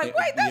was just like,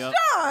 wait, that's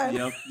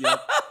John. Yep.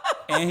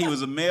 And he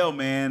was a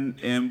mailman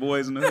in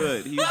Boys in the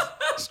Hood. He's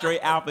straight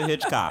Alfred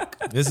Hitchcock.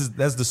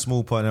 That's the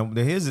smooth part. Now,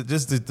 here's it,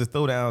 just to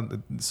throw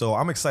down. So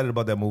I'm excited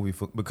about that movie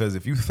because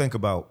if you think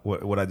about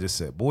what I just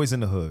said, Boys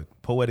in the Hood,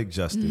 Poetic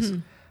Justice,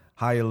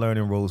 Higher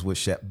Learning, Rosewood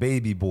Shep,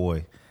 Baby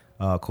Boy,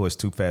 of course,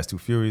 Too Fast, Too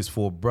Furious,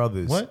 Four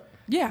Brothers. What?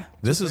 Yeah.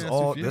 This is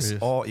all.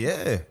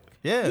 Yeah.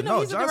 Yeah, You know, no,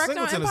 he's a John director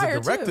on Singleton is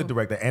a Empire,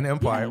 director, and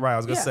Empire. Right, I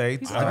was gonna say,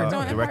 he's a director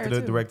on Empire,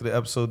 too. directed the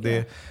episode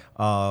there.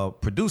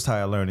 Produced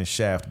Higher Learning,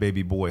 Shaft,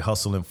 Baby Boy,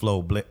 Hustle and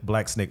Flow,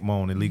 Black Snake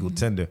Moan, and Legal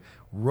Tender.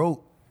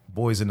 Wrote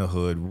Boys in the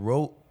Hood.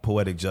 Wrote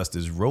Poetic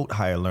Justice. Wrote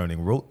Higher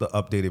Learning. Wrote the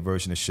updated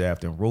version of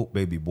Shaft, and wrote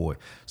Baby Boy.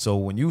 So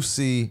when you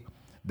see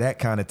that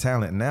kind of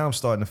talent, now I'm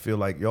starting to feel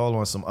like y'all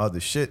on some other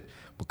shit.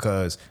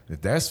 Because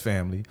if that's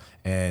family,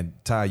 and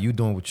Ty, you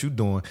doing what you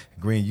doing,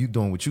 Green, you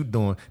doing what you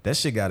doing, that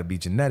shit got to be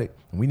genetic.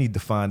 And we need to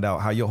find out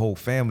how your whole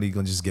family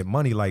gonna just get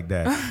money like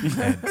that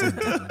and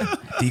to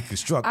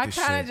deconstruct this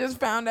shit. I kind of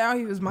just found out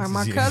he was my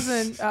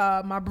cousin,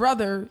 my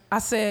brother. I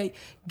said,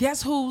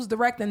 guess who's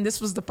directing? This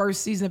was the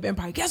first season of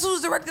Empire. Guess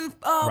who's directing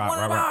one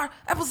of our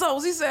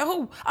episodes? He said,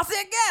 who? I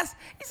said, guess.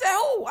 He said,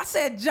 who? I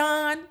said,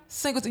 John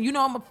Singleton. You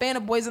know I'm a fan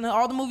of Boys in the Hood.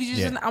 All the movies you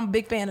just, I'm a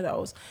big fan of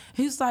those.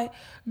 He's like,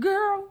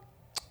 girl,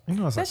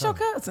 that's your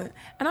cousin.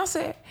 And I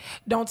said,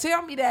 don't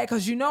tell me that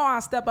because you know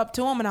I'll step up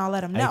to him and I'll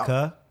let him know.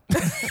 Hey,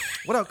 cuz.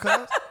 What up,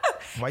 cuz?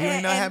 Why you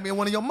ain't not have me in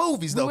one of your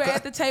movies, though, We were cuz?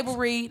 at the table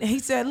read, and he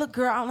said, look,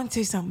 girl, let me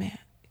tell you something, man.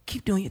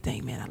 Keep doing your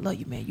thing, man. I love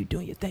you, man. You're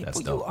doing your thing. Boy,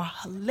 you are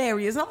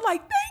hilarious. And I'm like,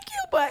 thank you,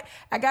 but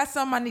I got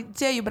something I need to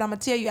tell you, but I'm going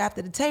to tell you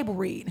after the table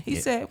read. He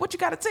said, what you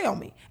got to tell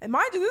me? And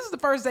mind you, this is the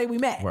first day we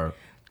met. Word.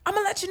 I'm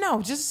gonna let you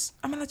know.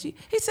 I'm gonna let you.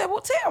 He said,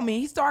 well, tell me.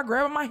 He started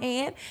grabbing my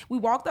hand. We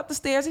walked up the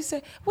stairs. He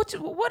said, what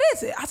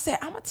is it? I said,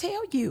 I'm gonna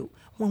tell you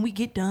when we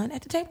get done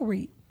at the table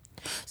read.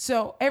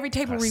 So every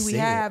table read we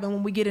have, and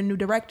when we get a new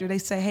director, they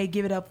say, hey,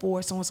 give it up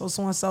for so-and-so,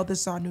 so-and-so.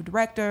 This is our new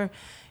director.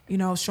 You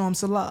know, show him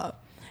some love.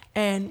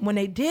 And when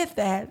they did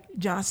that,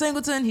 John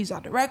Singleton, he's our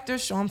director,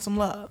 show him some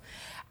love.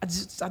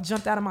 I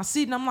jumped out of my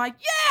seat and I'm like,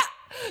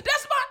 yeah,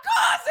 that's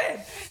my cousin.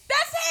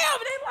 That's him.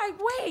 And they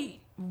like, wait.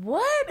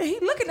 What? He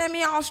looking at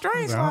me all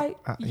strange, like,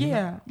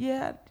 yeah,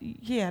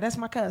 that's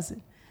my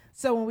cousin.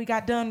 So when we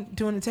got done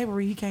doing the table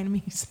read, he came to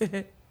me. He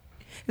said,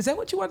 "Is that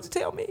what you wanted to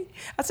tell me?"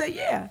 I said,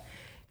 "Yeah."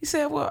 He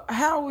said, "Well,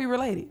 how are we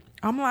related?"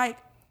 I'm like,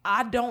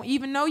 "I don't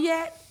even know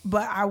yet,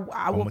 but I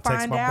will find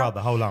text my out." brother.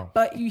 Hold on.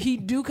 But he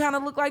do kind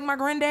of look like my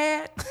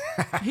granddad.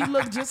 He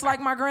looks just like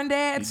my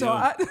granddad.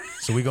 So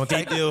we gonna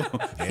take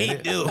He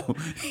do.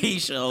 He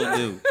sure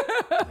do.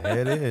 There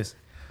it is.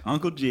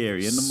 Uncle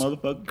Jerry in the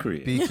motherfucking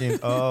crib.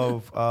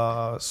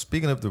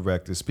 Speaking of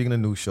directors, speaking of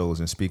new shows,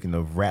 and speaking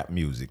of rap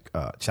music,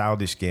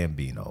 Childish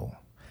Gambino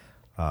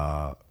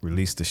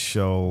released a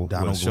show.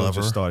 Donald show Glover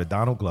just started.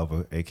 Donald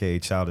Glover, aka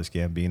Childish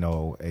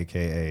Gambino,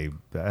 aka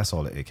that's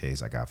all the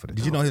AKs I got for the.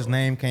 Did you know his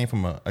name came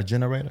from a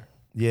generator?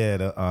 Yeah,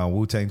 the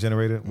Wu-Tang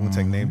generator,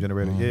 Wu-Tang name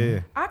generator. Yeah.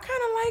 I kind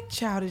of like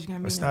Childish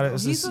Gambino.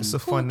 It's a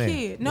cool fun name.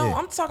 Kid. No, Yeah.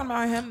 I'm talking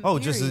about him. Oh,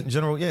 just in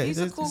general. Yeah, he's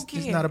a cool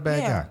kid. He's not a bad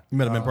guy. You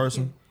met him in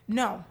person?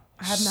 No,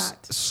 I have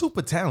not.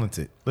 Super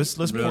talented. Let's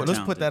put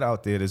talented. that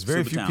out there. There's very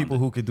Super few talented. people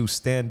who could do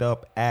stand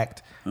up,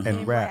 act,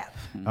 and rap.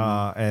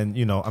 And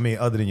you know, I mean,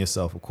 other than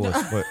yourself, of course.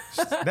 But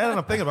now that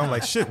I'm thinking about it, I'm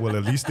like, shit. Well,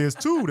 at least there's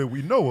two that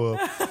we know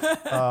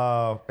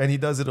of. And he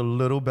does it a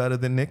little better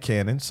than Nick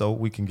Cannon, so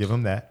we can give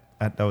him that.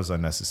 That was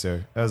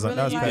unnecessary. That was Really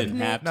petty. didn't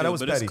have No, to, that was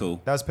but petty. it's cool.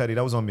 That was petty.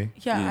 That was on me.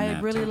 Yeah, didn't I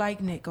have really to. like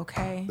Nick.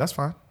 Okay, That's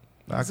fine.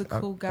 He's a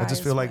cool guy I just as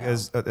feel like well.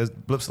 as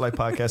Blips Life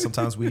podcast,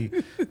 sometimes we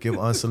give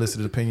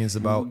unsolicited opinions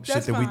about shit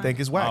That's that we fine. think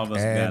is whack. All of us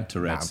And- got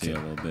Tourette's Nah, I'm here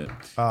a kidding. little bit.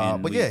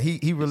 And But we yeah,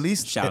 he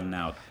released shouting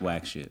out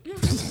whack shit.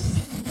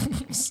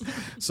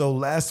 So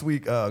last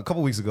week, a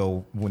couple weeks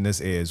ago, when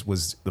this airs,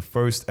 was the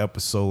first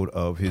episode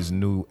of his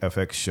new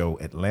FX show,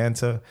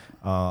 Atlanta.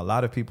 A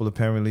lot of people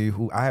apparently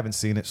who I haven't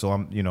seen it, so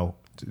I'm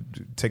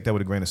take that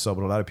with a grain of salt.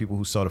 But a lot of people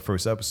who saw the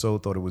first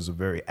episode thought it was a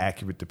very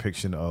accurate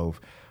depiction of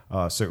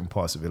certain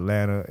parts of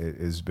Atlanta. It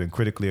has been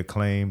critically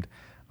acclaimed.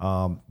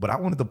 But I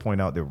wanted to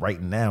point out that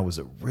right now is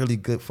a really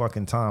good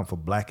fucking time for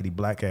blackety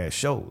black ass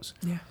shows.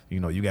 Yeah. You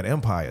know, you got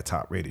Empire,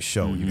 top rated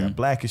show. You got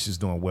Blackish is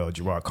doing well.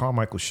 Gerard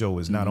Carmichael's show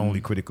is not only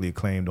critically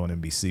acclaimed on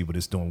NBC, but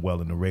it's doing well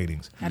in the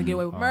ratings. How to Get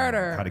Away with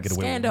Murder. How to Get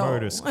Away Scandal. with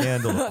Murder,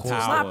 Scandal, of course.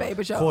 My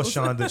favorite show. Of course,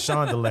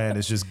 Shondaland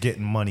is just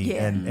getting money,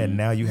 Yeah. and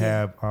now you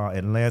have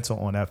Atlanta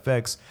on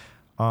FX.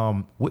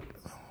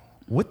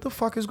 What the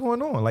fuck is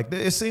going on? Like,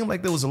 it seemed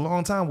like there was a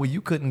long time where you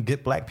couldn't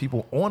get black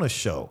people on a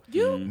show.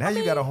 Now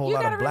you got a whole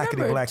lot of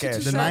blackety black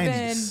ass. The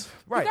 90s.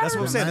 Right, that's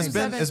what I'm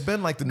saying. It's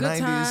been like the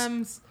Good 90s.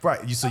 Times.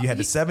 Right. So you had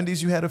the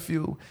 70s, you had a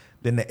few.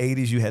 Then the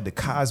 80s, you had the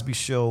Cosby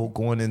Show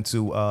going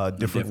into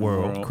different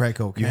world. Crack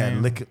cocaine. You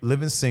had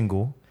Living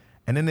Single.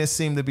 And then there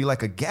seemed to be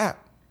like a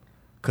gap.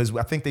 Because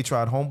I think they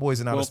tried Homeboys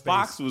in Outer Well, Space.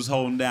 Fox was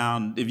holding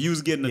down. If you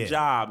was getting a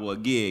job or a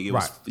gig, it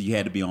was you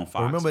had to be on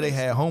Fox. Remember they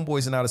had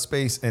Homeboys in Outer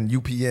Space and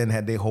UPN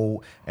had their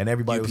whole, and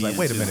everybody was like, UPN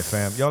wait a too. minute,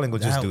 fam. Y'all ain't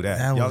gonna just do that.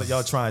 that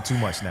Y'all trying too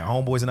much now.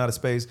 Homeboys in Outer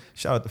Space.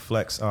 Shout out to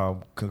Flex.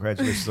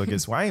 Congratulations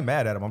against. Well, I ain't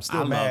mad at him. I'm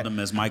still I mad. loved them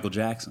as Michael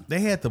Jackson.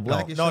 They had the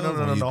blackish shows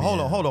on No.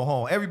 UPN. Hold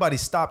on. Everybody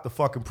stop the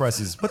fucking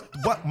presses.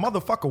 What,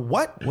 motherfucker?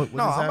 What? What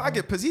No, is I happening?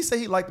 get pissed. He said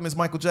he liked him as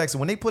Michael Jackson.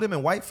 When they put him in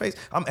whiteface,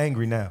 I'm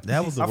angry now.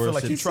 That was the I feel worst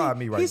like shit. you tried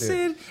me right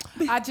there.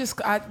 I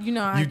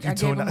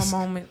gave him a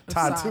moment of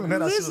Todd tuned that.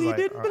 silence. Lizzie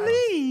didn't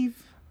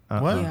believe.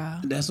 What? Yeah.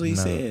 That's what he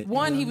said.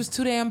 One, he was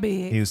too damn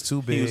big. He was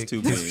too big. He was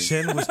too big. His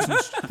chin was too.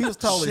 He was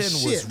tall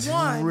as Chin was shit.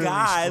 One. really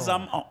Guys,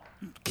 strong.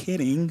 I'm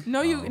kidding.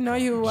 No,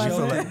 you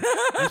wasn't.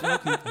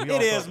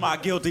 It is my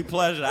guilty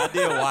pleasure. I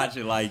did watch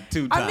it like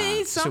 2 times. I mean,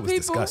 Shit some was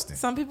people, disgusting.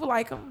 some people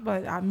like him,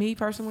 but me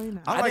personally,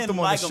 no. I I liked didn't him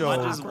on like the him. show. I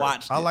just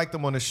watched I it. liked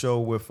him on the show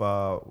with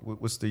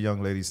what's the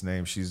young lady's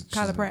name? She's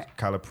Kyla Pratt.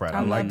 Kyla Pratt. I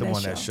I liked love him that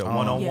on that show. show.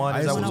 One on one.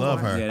 I used to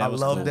love her. Yeah, I that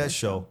was love cool. that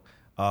show.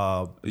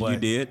 You but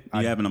did?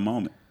 You having a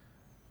moment?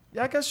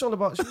 Yeah, I guess she's old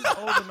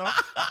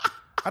enough.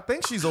 I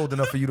think she's old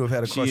enough for you to have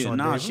had a crush on.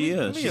 Nah, Dave. she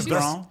Let is. me She's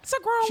invest- grown. It's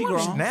a grown She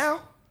woman. grown.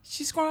 Now.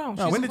 She's grown.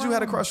 No, She's when a did you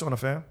have a grown crush on her,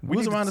 fam? We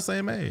was around the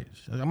same age.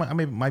 I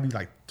might be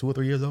like 2 or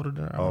 3 years older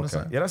than her. I want to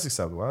Okay. say. Yeah, that's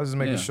acceptable. I was just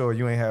making Yeah. sure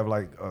you ain't have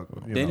like.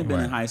 They'd have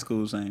been in high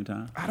school same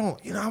time. I don't,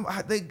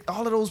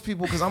 all of those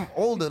people, because I'm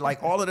older,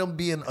 like all of them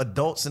being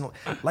adults, and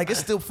like it's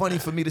still funny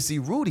for me to see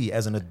Rudy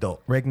as an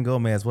adult. Reagan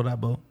Gomez, what up,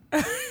 bro?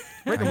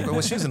 Reagan,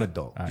 well, she's an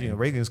adult.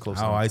 Reagan's close.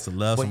 Oh, enough. I used to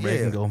love some But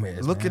Reagan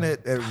Gomez, Looking man.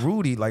 at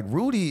Rudy, like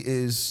Rudy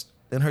is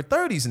in her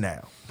 30s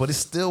now, but it's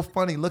still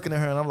funny looking at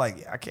her, and I'm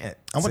like, I can't.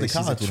 I went say to she's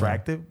college with her.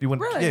 attractive. You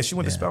went, Really? yeah, she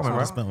went to Spelman,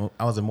 right?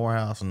 I was in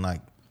Morehouse and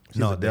like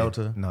she was a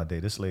Delta. No,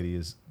 Dave, this lady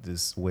is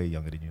this way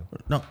younger than you.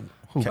 No,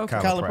 who? Kyla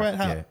Kyla Pratt,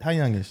 Pratt. yeah. How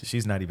young is she?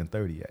 She's not even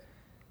 30 yet.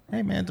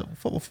 Hey man,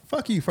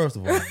 fuck you first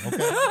of all. Okay,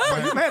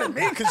 Why you mad at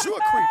me? Cause you a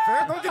creep,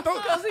 man. Don't get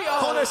Because he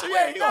hold that shit.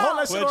 Yeah, you gonna hold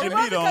that shit Where'd you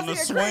on. meet on the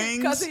swings?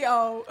 Because he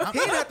old. He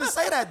didn't have to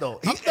say that though.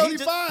 I'm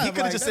 35, He could have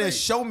like, just that said, ain't-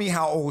 "Show me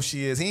how old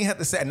she is." He ain't have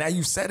to say. Now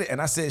you said it,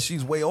 and I said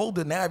she's way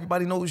older. Now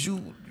everybody knows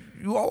you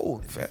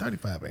old. Fam.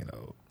 35 ain't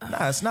old.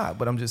 Nah, it's not.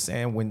 But I'm just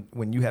saying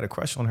when you had a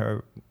crush on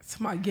her,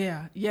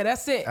 Yeah,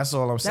 that's it. that's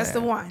all I'm saying. That's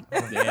the one.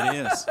 There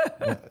it is.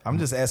 I'm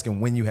just asking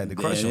when you had the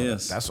crush There on it her.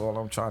 is. That's all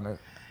I'm trying to.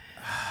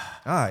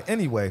 All right.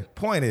 Anyway,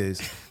 point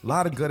is, a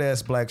lot of good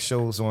ass black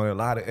shows on it. A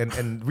lot of,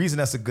 and the reason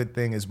that's a good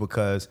thing is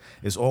because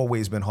it's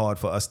always been hard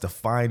for us to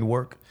find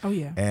work. Oh,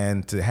 yeah.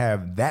 And to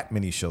have that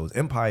many shows,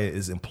 Empire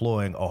is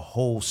employing a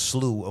whole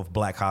slew of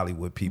black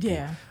Hollywood people.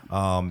 Yeah.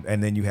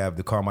 And then you have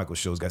the Carmichael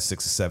shows got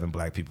 6 or 7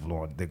 black people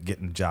on. They're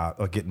getting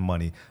getting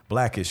money.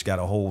 Blackish got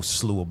a whole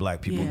slew of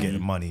black people Yeah.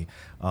 getting money.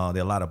 There are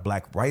a lot of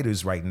black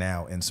writers right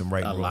now in some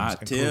writing A rooms.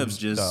 lot. Tibbs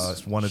including,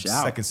 just one of the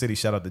shout. Second City.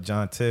 Shout out to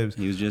John Tibbs.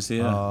 He was just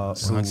here.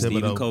 Stephen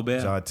Stephen Colbert.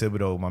 John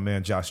Thibodeau, my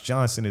man Josh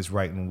Johnson is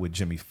writing with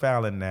Jimmy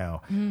Fallon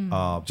now.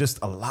 Just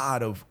a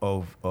lot of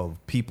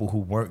people who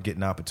weren't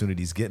getting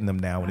opportunities getting them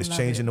now, and it's love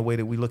changing it. the way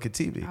that we look at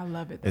TV. I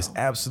love it, It's though.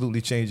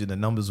 absolutely changing the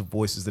numbers of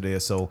voices that are there.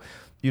 So,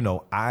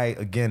 I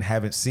again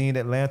haven't seen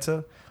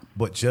Atlanta,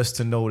 but just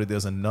to know that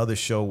there's another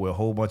show where a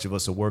whole bunch of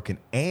us are working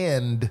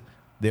and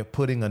they're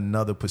putting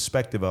another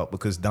perspective out,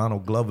 because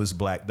Donald Glover's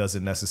black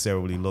doesn't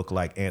necessarily look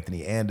like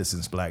Anthony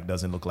Anderson's black,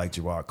 doesn't look like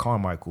Gerard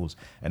Carmichael's.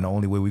 And the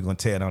only way we're going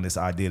to tear down this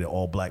idea that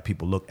all black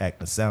people look, act,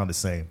 and sound the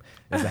same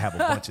is to have a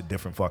bunch of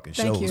different fucking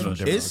Thank shows. you. From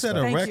different It set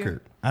a Thank you.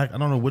 record. I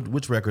don't know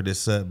which record it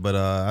set, but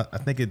I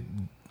think it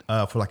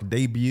for like a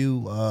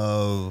debut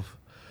of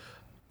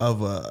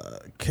a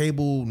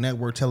cable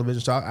network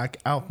television show.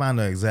 I'll find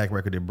the exact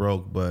record it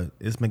broke, but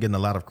it's been getting a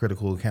lot of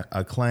critical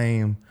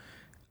acclaim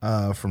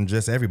from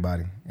just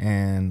everybody.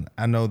 And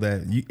I know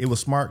that it was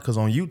smart because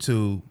on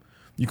YouTube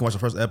you can watch the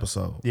first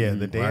episode. Yeah,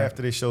 the day Right.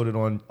 after they showed it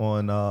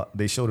on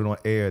they showed it on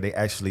air, they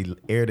actually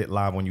aired it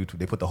live on YouTube.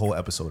 They put the whole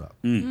episode up.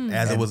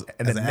 As it was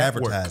And as the an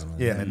network, advertisement.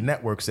 Yeah, and the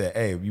network said,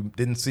 "Hey, you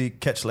didn't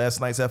catch last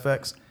night's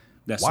FX?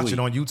 That's Watch sweet. it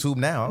on YouTube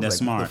now." I was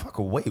That's like, smart.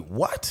 Motherfucker, wait,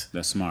 what?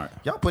 That's smart.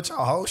 Y'all put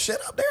y'all whole shit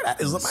up there? That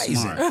is amazing.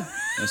 Smart.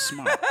 That's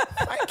smart.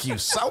 Thank you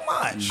so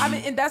much. I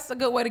mean, and that's a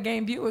good way to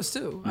gain viewers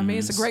too. I mean,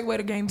 it's a great way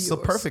to gain It's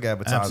viewers. a perfect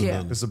advertisement.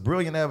 Absolutely. It's a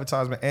brilliant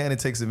advertisement, and it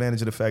takes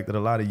advantage of the fact that a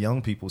lot of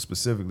young people,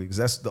 specifically,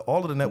 because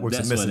all of the networks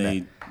That's are missing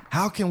what that.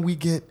 How can we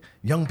get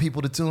young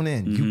people to tune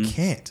in? Mm-hmm. You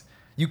can't.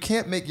 You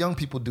can't make young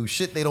people do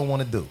shit they don't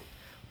want to do.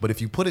 But if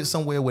you put it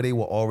somewhere where they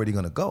were already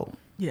going to go,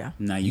 Yeah.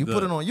 Now you good.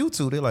 put it on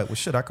YouTube, they're like, well,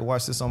 shit, I could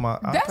watch this on my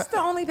That's iPad. the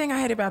only thing I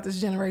hate about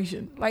this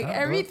generation. Like bro.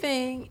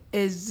 everything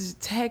is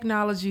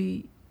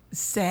technology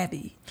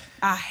savvy.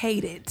 I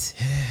hate it.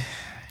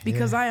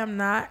 Because I am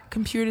not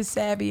computer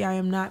savvy. I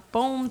am not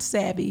phone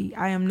savvy.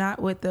 I am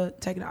not with the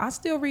technology. I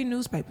still read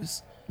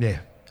newspapers. Yeah.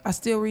 I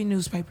still read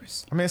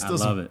newspapers. I mean, it's I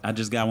still love it. I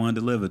just got one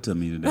delivered to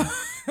me today.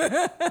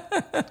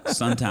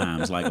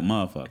 Sometimes like a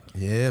motherfucker.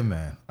 Yeah,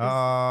 man.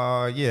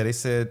 Yeah, they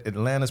said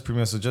Atlanta's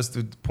premiere. So just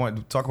to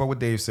talk about what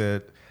Dave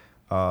said,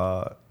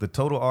 the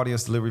total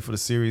audience delivery for the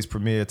series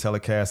premiere,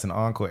 telecast, and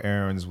encore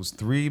airings was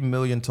 3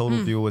 million total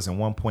viewers and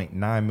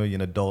 1.9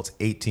 million adults,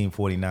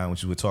 1849,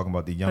 which we were talking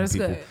about the young That's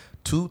people. good.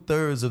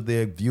 2/3 of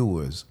their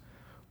viewers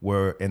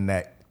were in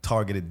that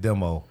targeted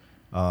demo,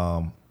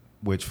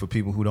 which for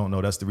people who don't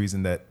know, that's the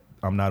reason that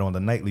I'm not on the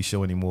nightly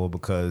show anymore,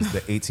 because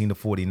the 18 to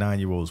 49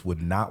 year olds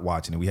would not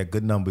watch it. And we had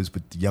good numbers,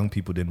 but the young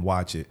people didn't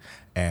watch it.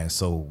 And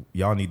so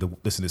y'all need to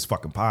listen to this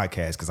fucking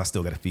podcast, because I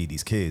still got to feed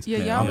these kids. Yeah,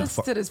 I'm y'all the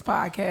listen to this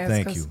podcast.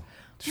 Thank 'cause you.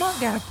 Mark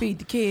gotta feed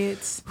the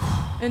kids.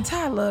 And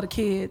Ty love the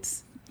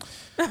kids.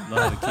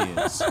 Love the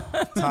kids.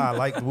 Ty,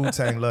 like the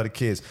Wu-Tang, love the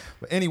kids.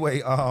 But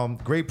anyway,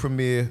 great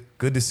premiere.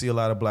 Good to see a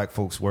lot of black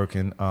folks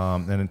working.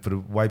 And then for the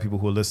white people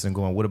who are listening,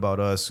 going, what about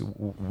us?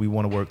 We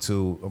want to work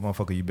too. Oh,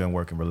 motherfucker, you've been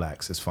working.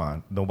 Relax. It's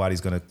fine. Nobody's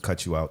going to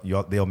cut you out.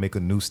 They'll make a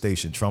new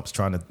station. Trump's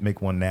trying to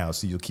make one now,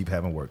 so you'll keep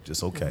having work.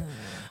 Just okay.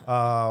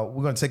 We're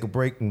going to take a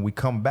break. When we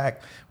come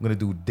back, we're going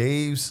to do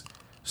Dave's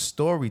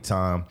story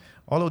time.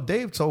 Although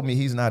Dave told me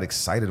he's not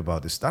excited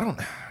about this.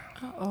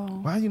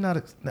 Why are you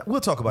not?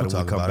 We'll talk about it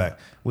when we come back.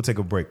 We'll take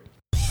a break.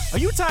 Are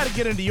you tired of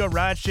getting into your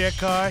rideshare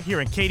car here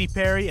in Katy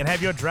Perry and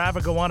have your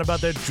driver go on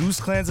about their juice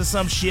cleanse or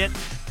some shit?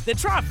 Then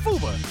try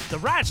Fuba, the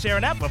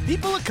ride-sharing app for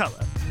people of color.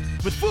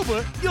 With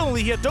Fuba, you'll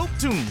only hear dope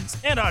tunes,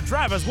 and our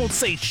drivers won't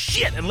say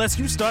shit unless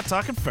you start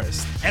talking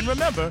first. And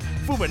remember,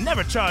 Fuba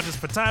never charges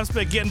for time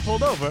spent getting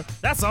pulled over.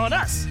 That's on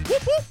us.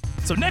 Whoop whoop.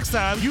 So next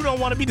time you don't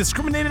want to be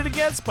discriminated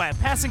against by a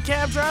passing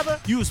cab driver,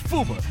 use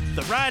Fuba,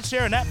 the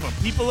ride-sharing app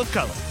for people of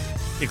color.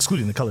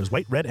 Excluding the colors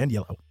white, red, and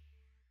yellow.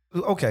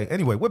 Okay.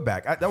 Anyway, we're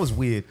back. That was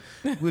weird.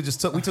 We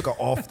took her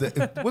off. We're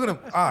gonna.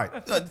 All right.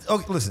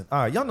 Okay, listen. All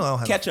right. Y'all know I don't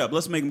have Catch up.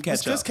 Let's make them catch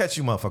up. Let's catch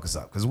you motherfuckers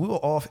up, because we were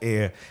off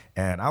air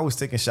and I was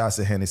taking shots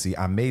at Hennessy.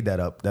 I made that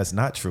up. That's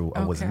not true.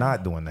 I was Okay.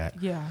 not doing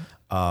that. Yeah.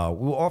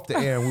 We were off the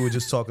air and we were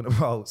just talking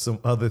about some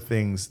other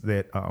things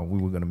that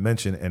we were going to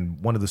mention.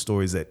 And one of the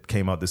stories that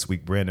came out this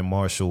week, Brandon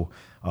Marshall,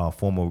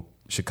 former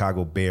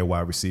Chicago Bear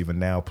wide receiver,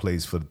 now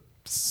plays for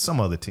some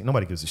other team.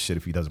 Nobody gives a shit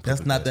if he doesn't play.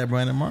 That's for not the that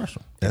Brandon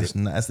Marshall. That's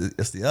not.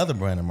 It's the other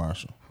Brandon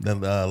Marshall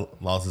that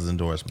lost his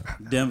endorsement.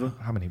 Denver.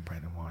 How many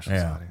Brandon Marshalls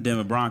Yeah. are there?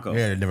 Denver Broncos.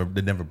 Yeah, the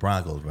Denver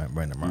Broncos,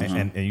 Brandon Marshall.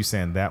 And you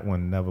saying that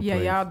one never Yeah,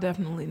 played? y'all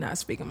definitely not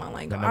speaking my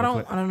language. That I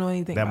never don't know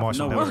anything. That about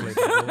Marshall No never worries.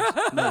 played for the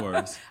Bulls? No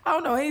worries. I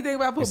don't know anything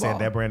about You football. saying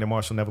that Brandon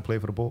Marshall never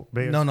played for the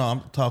Bears? No,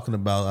 I'm talking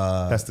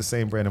about. That's the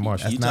same Brandon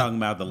Marshall. You talking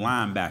about the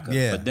linebacker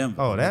Yeah. for Denver?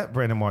 Oh, that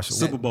Brandon Marshall.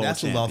 Super Bowl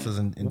That's who champion. lost his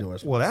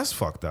endorsement. Well, that's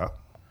fucked up.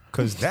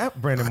 Because that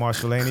Brandon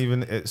Marshall ain't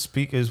even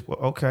speak as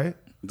okay.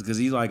 Because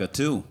he's like a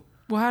 2.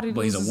 Well, how did he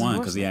But he's lose a his 1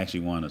 because he endorsement? actually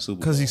won a Super Bowl.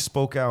 Because he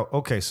spoke out.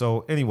 Okay,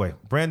 so anyway,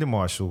 Brandon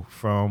Marshall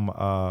from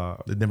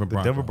The Denver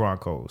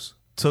Broncos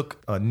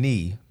took a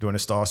knee during the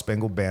Star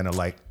Spangled Banner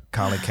like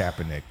Colin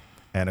Kaepernick.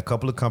 And a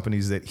couple of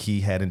companies that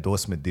he had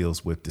endorsement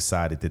deals with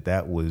decided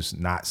that was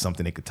not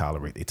something they could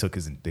tolerate.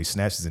 They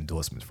snatched his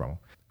endorsements from him.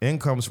 In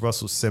comes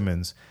Russell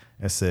Simmons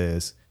and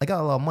says, I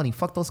got a lot of money.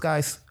 Fuck those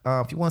guys.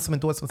 If you want some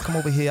endorsements, come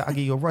over here. I'll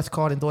give you a rush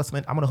card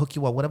endorsement. I'm going to hook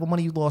you up. Whatever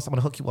money you lost, I'm going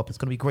to hook you up. It's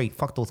going to be great.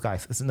 Fuck those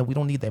guys. Listen, no, we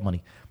don't need that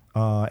money.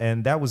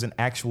 And that was an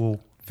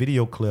actual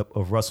video clip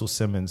of Russell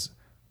Simmons.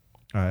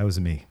 That was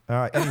me.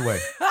 Anyway.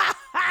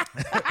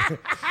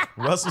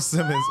 Russell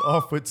Simmons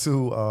offered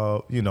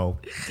to,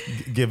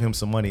 give him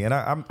some money. And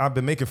I've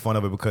been making fun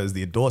of it because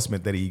the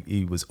endorsement that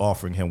he was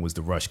offering him was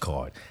the rush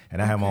card.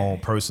 And I have my own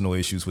personal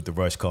issues with the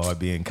rush card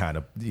being kind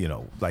of,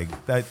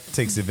 like that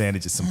takes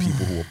advantage of some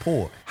people who are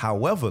poor.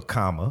 However,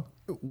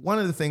 one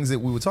of the things that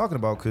we were talking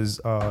about, because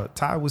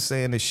Ty was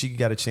saying that she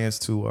got a chance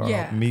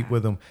to meet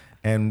with him.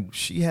 And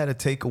she had a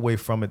takeaway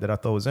from it that I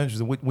thought was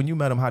interesting. When you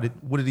met him, how did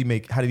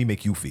he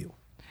make you feel?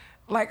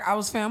 Like I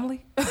was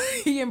family.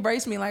 He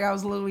embraced me like I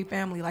was literally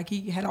family. Like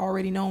he had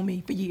already known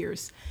me for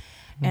years.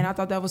 And I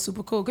thought that was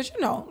super cool. Because,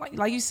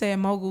 like you said,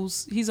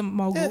 moguls, he's a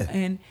mogul. Yeah.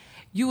 And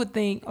you would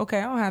think, okay,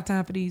 I don't have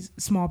time for these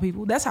small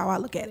people. That's how I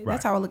look at it. Right.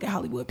 That's how I look at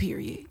Hollywood,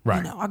 period.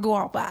 Right. I go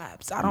out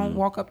vibes. I don't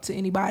walk up to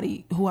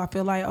anybody who I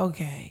feel like,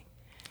 okay,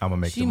 I'm going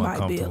to make she them might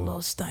uncomfortable. be a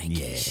little stinky.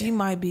 Yeah. She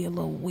might be a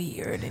little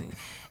weird.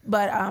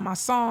 But I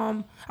saw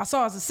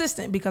his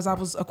assistant because I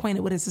was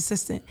acquainted with his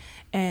assistant.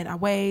 And I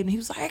waved, and he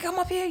was like, hey, come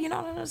up here,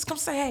 just come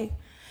say hey.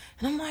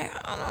 And I'm like,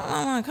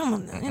 I don't know, come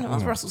on,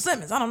 it's Russell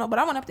Simmons. I don't know. But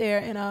I went up there,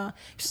 and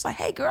she's like,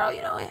 hey, girl,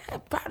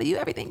 I'm proud of you,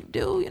 everything you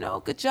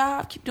do, good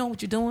job, keep doing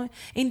what you're doing.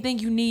 Anything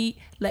you need,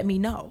 let me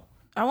know.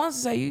 I wanted to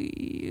say,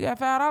 you got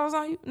 $5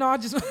 on you? No, I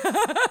just...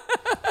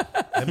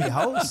 Let me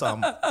hold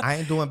something. I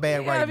ain't doing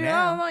bad right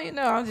now.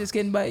 No, I'm just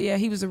kidding. But yeah,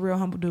 he was a real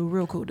humble dude,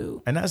 real cool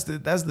dude. And that's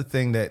the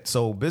thing that,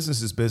 so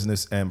business is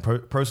business and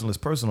personal is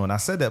personal. And I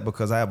said that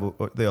because there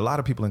are a lot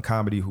of people in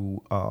comedy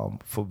who,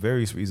 for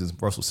various reasons,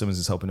 Russell Simmons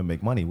is helping them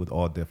make money with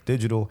All Def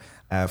Digital.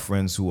 I have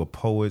friends who are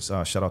poets.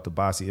 Shout out to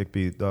Bossy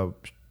Ickby, the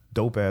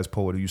dope ass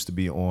poet who used to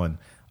be on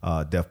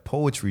Def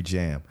Poetry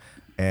Jam.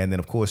 And then,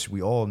 of course,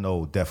 we all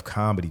know Def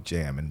Comedy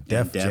Jam and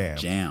Def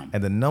Jam.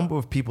 And the number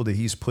of people that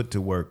he's put to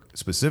work,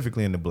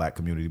 specifically in the black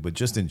community, but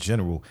just in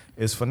general,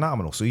 is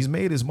phenomenal. So he's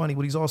made his money,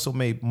 but he's also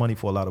made money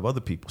for a lot of other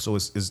people. So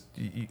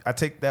I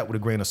take that with a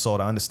grain of salt.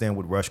 I understand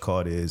what Rush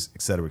Card is,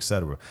 et cetera, et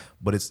cetera.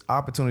 But it's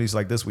opportunities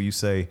like this where you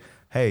say,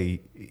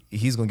 hey,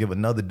 he's going to give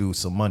another dude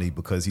some money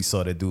because he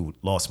saw that dude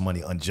lost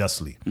money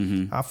unjustly.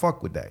 Mm-hmm. I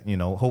fuck with that.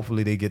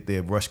 Hopefully they get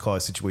their Rush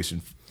Card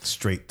situation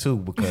straight too,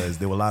 because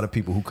there were a lot of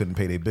people who couldn't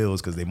pay their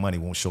bills because their money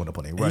won't show up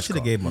on their Rush Card. He should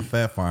have gave him a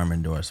Fat Farm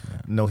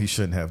endorsement. No, he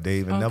shouldn't have,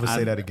 Dave. And never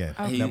say that again.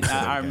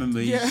 I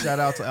remember. Shout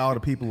out to all the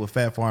people with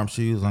Fat Farm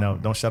shoes on. No,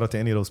 don't shout out to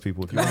any of those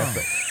people if you have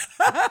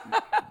that.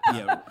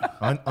 Yeah.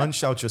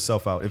 Unshout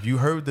yourself out. If you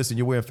heard this and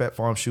you're wearing Fat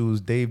Farm shoes,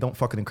 Dave, don't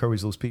fucking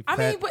encourage those people. I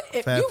mean, but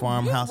if Fat you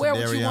Farm, House wear of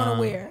what you want to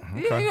wear.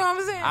 Okay. You know what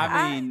I'm saying?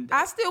 I mean-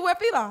 I still wear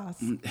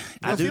Filas.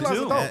 I do Filas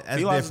too. are dope.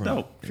 That's Filas is different.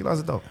 dope. Filas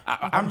are dope.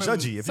 I'm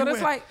judgy. If So you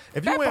that's wear, like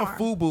if you Fat wear Farm.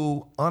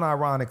 FUBU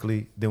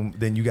unironically,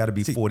 then you got to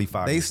be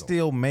 45. They years old.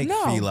 still make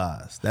No.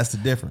 Filas. That's the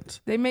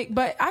difference. They make,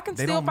 but I can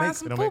They still don't find make-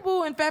 some they don't make-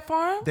 FUBU and Fat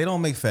Farm. They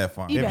don't make Fat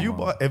Farm. eBay.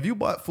 If you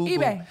bought FUBU,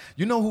 eBay.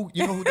 you know who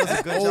does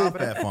a good Old job of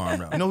that? Fat Farm,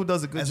 though. You know who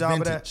does a good That's job of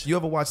vintage. that? You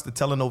ever watch the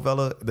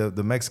telenovela,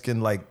 the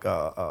Mexican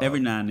Every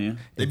now and then.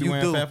 They If be you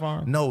wearing do, Fat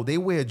Farm? no, they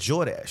wear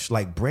Jordache,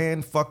 like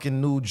brand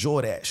fucking new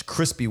Jordache,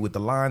 crispy with the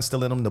line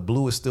still in them. The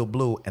blue is still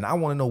blue, and I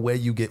want to know where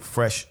you get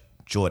fresh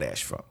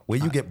Jordache from. Where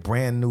you get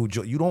brand new?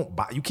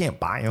 You can't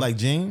buy them Like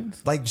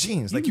jeans? like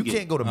jeans. Like you can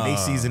can't go to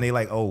Macy's and they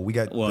like, oh, we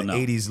got Well, the no.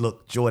 80s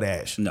look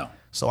Jordache. No.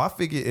 So I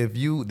figure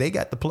they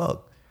got the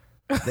plug.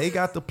 They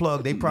got the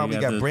plug. They probably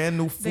got got the- brand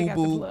new They got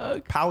the FUBU,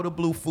 plug. powder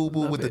blue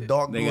FUBU with the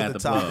dark They blue got at the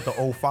the top, plug.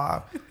 the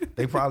 05.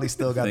 They probably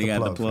still got They the got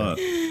plug. the plug.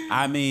 fam.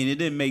 I mean, it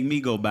didn't make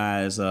me go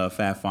buy his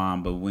Fat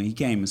Farm, but when he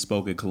came and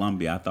spoke at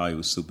Columbia, I thought he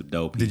was super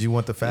dope. Did you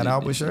want the Fat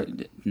Albert shirt?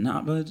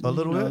 Nah, but A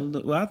little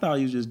bit? Well, I thought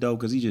he was just dope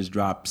because he just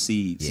dropped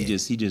seeds. Yeah.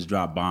 He just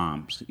dropped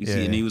bombs. You Yeah.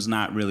 see, and he was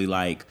not really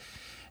like,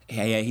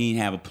 hey, he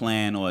didn't have a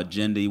plan or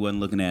agenda. He wasn't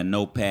looking at a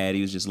notepad.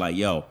 He was just like,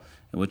 yo,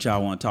 what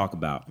y'all want to talk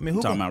about? I mean,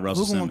 who talking gonna, about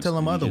Russell who gonna Simmons. tell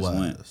him And he just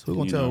otherwise? went, Who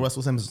gonna you tell know?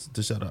 Russell Simmons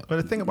to shut up? But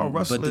the thing about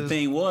Russell But the is,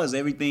 thing was,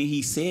 everything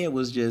he said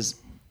was just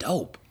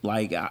dope.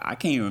 Like I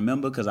can't even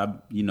remember because I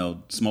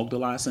smoked a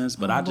lot since,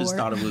 but I just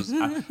thought it was.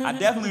 I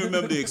definitely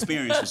remember the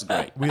experience was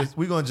great.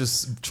 We're gonna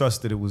just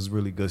trust that it was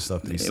really good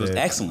stuff that he said. It was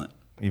excellent,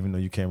 even though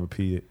you can't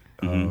repeat it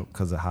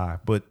because of high.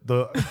 But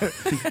the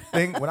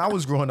thing when I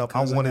was growing up,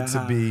 I wanted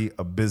to be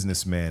a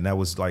businessman. That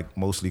was like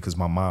mostly because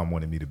my mom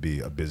wanted me to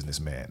be a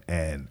businessman,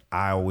 and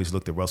I always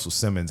looked at Russell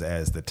Simmons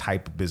as the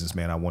type of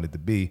businessman I wanted to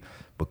be.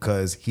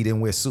 Because he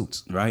didn't wear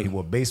suits. Right. He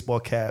wore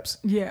baseball caps.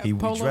 Yeah. He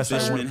dressed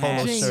up with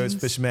polo shirts,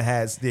 fisherman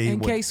hats. Yeah,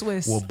 and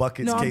K-Swiss. Wore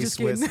buckets,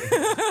 K-Swiss.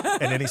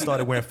 And then he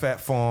started wearing Fat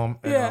Farm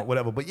and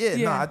whatever. But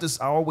I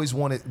always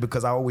wanted,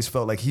 because I always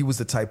felt like he was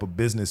the type of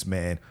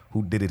businessman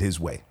who did it his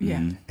way.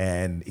 Yeah.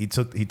 And he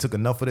took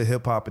enough of the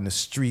hip hop in the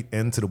street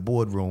into the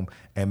boardroom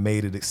and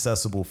made it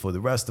accessible for the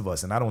rest of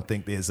us. And I don't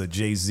think there's a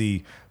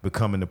Jay-Z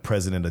becoming the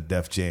president of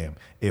Def Jam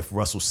if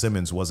Russell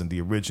Simmons wasn't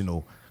the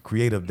original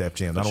creator of Def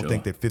Jam. I don't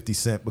think that 50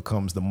 Cent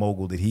becomes the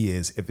mogul that he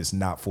is if it's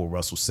not for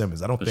Russell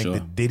Simmons. I don't think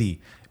that Diddy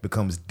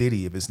becomes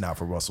Diddy if it's not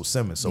for Russell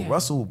Simmons. So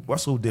Russell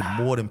did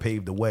more than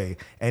pave the way,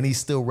 and he's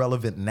still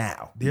relevant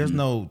now. There's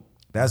no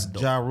That's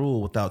Ja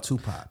Rule without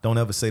Tupac. Don't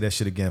ever say that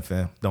shit again,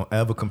 fam. Don't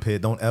ever compare.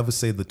 Don't ever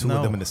say the two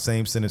of them in the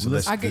same sentence.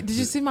 Did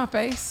you see my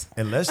face?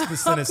 Unless the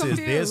sentence is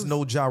there's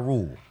no Ja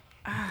Rule.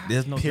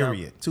 There's no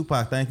period.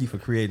 Tupac, thank you for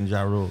creating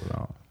Ja Rule.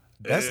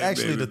 That's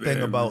actually the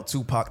thing about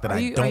Tupac that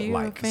I don't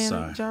like. Are you a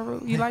fan of Ja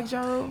Rule? You like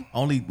Ja Rule?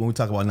 Only when we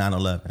talk about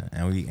 9/11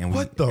 and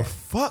what the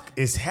fuck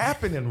is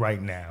happening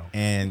right now?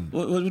 And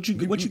what you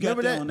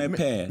got there on that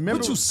pad?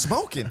 What you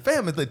smoking,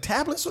 fam? The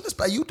tablets or this?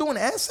 Are you doing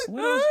acid?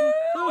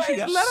 Let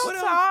him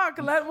talk.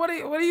 What do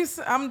you?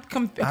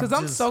 Because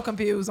I'm so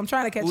confused. I'm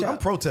trying to catch up. I'm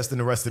protesting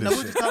the rest of this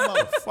shit.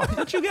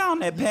 What you got on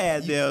that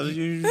pad there?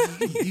 You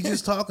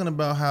just talking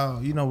about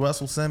how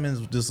Russell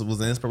Simmons just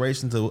was an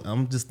inspiration to.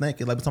 I'm just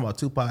thinking like we're talking about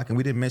Tupac, and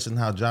we didn't mention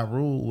how Ja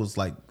Rule was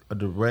like a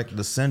direct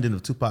descendant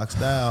of Tupac's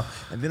style.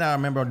 And then I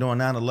remember during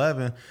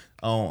 9/11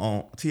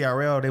 on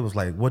TRL, they was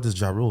like, "What does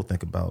Ja Rule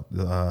think about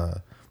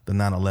the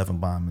 9/11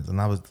 bombings?" And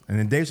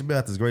then Dave Chappelle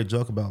had this great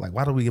joke about like,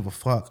 why do we give a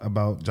fuck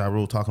about Ja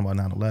Rule talking about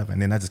 9/11?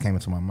 And then that just came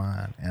into my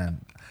mind,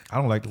 and I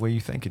don't like the way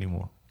you think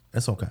anymore.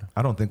 It's okay.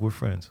 I don't think we're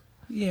friends.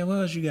 Yeah,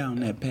 what else you got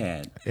on that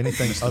pad?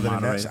 Anything other than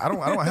that? I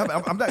don't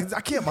have. I'm not. I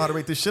can't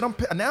moderate this shit.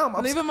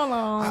 Leave him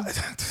alone.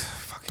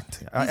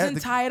 He's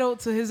entitled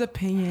to his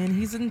opinion.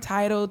 He's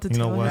entitled to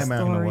tell his story.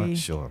 You know what?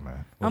 Sure,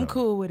 man. I'm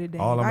cool with it,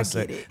 Dave. All I'm I gonna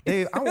say, get it.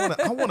 Dave, I want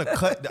to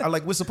cut.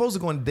 Like we're supposed to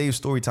go into Dave's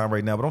story time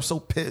right now, but I'm so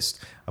pissed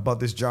about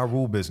this Ja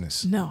Rule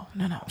business. No.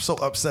 I'm so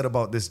upset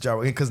about this Ja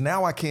Rule because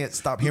now I can't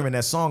stop hearing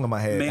that song in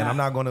my head, and I'm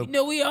not gonna.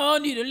 We all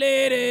need a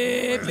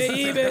lady,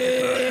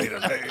 baby.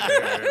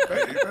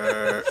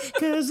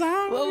 Cause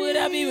what would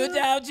I be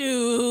without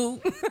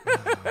you?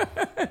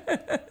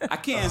 I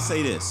can't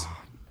say this.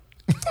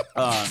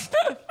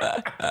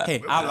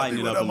 Hey, I'll lighten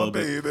it up a little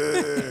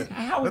bit.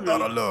 How we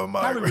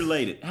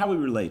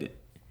related?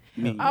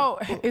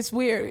 It's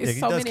weird. It's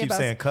so many of us.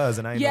 Saying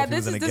cousin. I know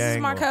this is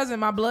my cousin,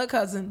 my blood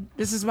cousin.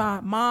 This is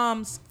my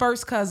mom's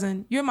first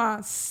cousin. You're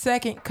my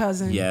second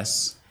cousin.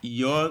 Yes.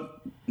 You're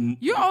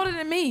older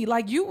than me.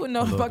 Like you would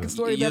know the fucking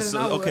story better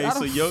than I would. Okay,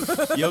 so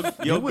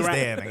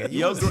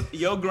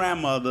your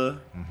grandmother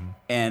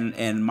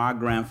and my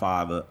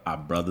grandfather are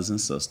brothers and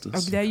sisters.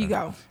 Okay, there you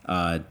go.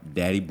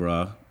 Daddy,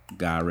 bruh,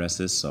 God rest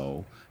his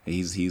soul.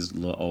 He's a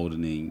little older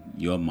than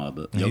your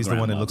mother. He's the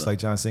one that looks like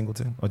John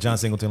Singleton, or John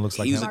Singleton looks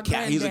like him.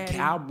 He's a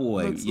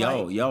cowboy.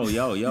 Yo.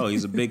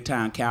 He's a big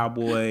time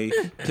cowboy,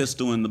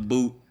 pistol in the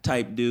boot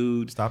type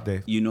dude. Stop,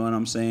 Dave. You know what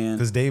I'm saying?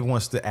 Because Dave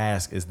wants to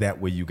ask, is that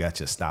where you got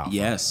your style from?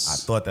 Yes. I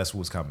thought that's what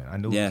was coming. I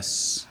knew.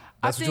 Yes.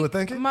 That's what you were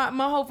thinking? My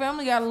whole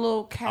family got a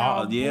little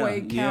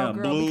cowboy,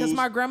 cowgirl, because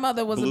my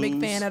grandmother was a big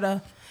fan of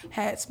the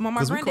hats. My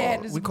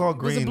granddad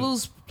was a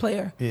blues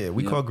player. Yeah,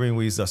 we call Green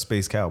Weeds a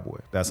space cowboy.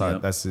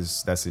 That's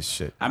his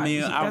shit. I mean,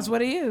 that's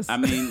what he is. I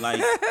mean,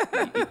 like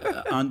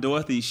on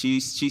Dorothy,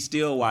 she's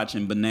still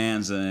watching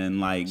Bonanza and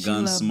like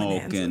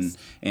Gunsmoke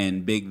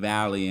and Big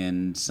Valley,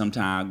 and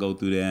sometimes I go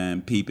through there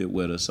and peep it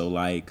with her. So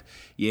like,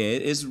 yeah,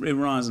 it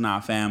runs in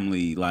our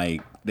family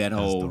like. That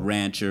whole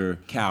rancher,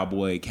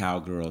 cowboy,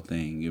 cowgirl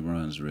thing, it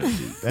runs real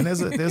deep. And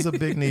there's a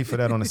big need for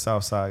that on the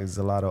South Side. There's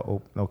a lot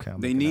of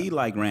They need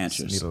like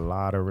ranchers.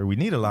 We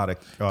need a lot of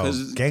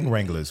gang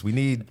wranglers. We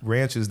need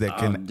ranchers that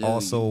can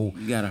also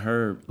you gotta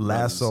herd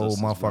lasso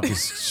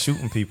motherfuckers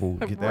shooting people.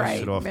 Get that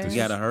shit off. You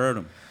gotta herd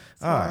them.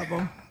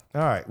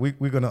 All right,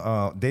 we're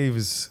gonna. Dave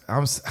is.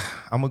 I'm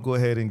gonna go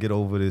ahead and get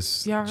over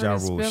this Ja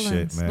Rule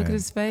shit, man. Look at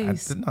his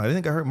face. I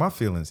think I hurt my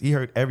feelings. He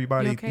hurt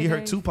everybody. He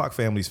hurt Tupac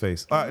family's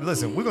face. All right,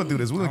 listen, we're gonna do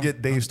this. We're gonna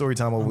get Dave's story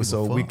time over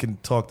so we can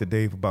talk to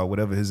Dave about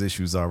whatever his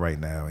issues are right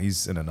now.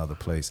 He's in another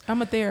place.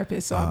 I'm a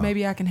therapist, so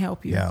maybe I can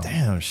help you. Yeah.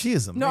 Damn, she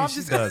is amazing. No,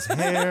 she does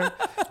hair,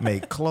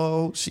 make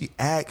clothes, she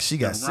acts. She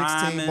got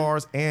 16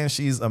 bars, and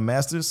she's a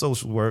master of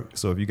social work.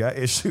 So if you got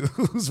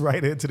issues,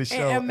 right into the show.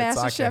 And a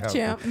master chef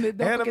champ. And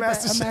a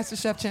master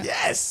chef champ.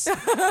 Yes.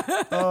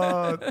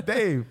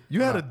 Dave,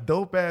 you had a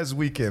dope ass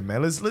weekend,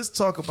 man. Let's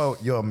talk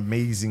about your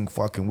amazing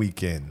fucking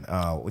weekend.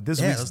 This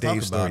week's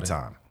Dave's story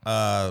time.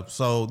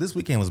 So this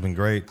weekend has been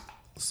great.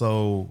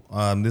 So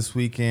this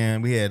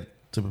weekend we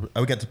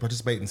got to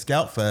participate in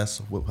Scout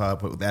Fest with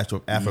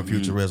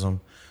Afrofuturism.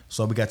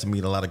 So we got to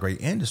meet a lot of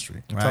great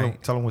industry.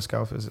 Right? Tell them what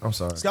Scout Fest is. I'm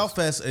sorry. Scout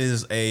Fest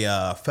is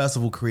a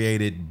festival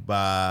created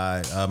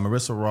by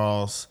Marissa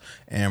Ross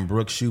and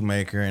Brooke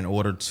Shoemaker in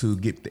order to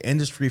get the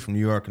industry from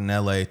New York and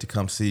LA to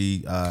come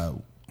see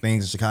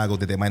things in Chicago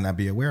that they might not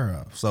be aware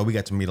of. So we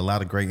got to meet a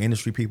lot of great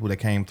industry people that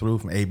came through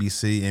from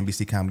ABC,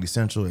 NBC Comedy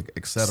Central,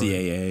 etc.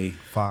 CAA,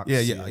 Fox,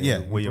 yeah.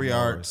 William Three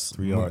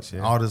Arts,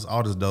 yeah. all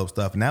this dope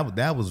stuff, and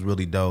that was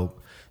really dope.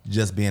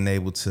 Just being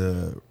able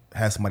to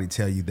have somebody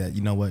tell you that,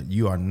 you know what,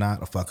 you are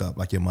not a fuck up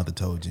like your mother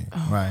told you,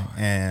 right?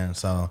 And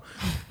so,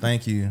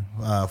 thank you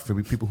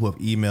for people who have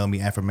emailed me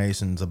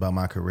affirmations about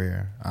my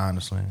career.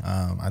 Honestly,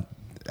 that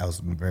was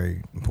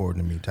very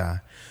important to me,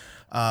 Ty.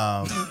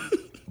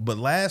 But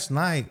last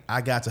night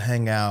I got to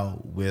hang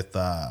out with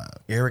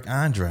Eric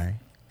Andre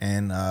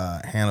and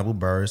Hannibal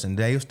Buress, and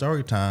Dave's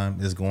story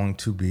time is going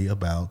to be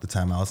about the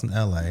time I was in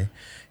LA,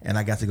 and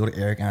I got to go to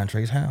Eric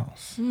Andre's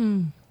house.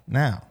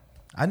 Now,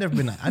 I've never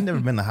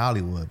been to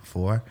Hollywood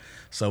before,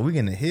 so we get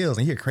in the hills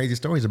and you hear crazy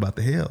stories about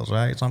the hills,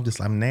 right? So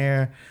I'm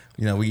there,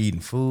 you know, we eating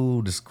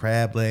food, just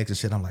crab legs and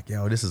shit. I'm like,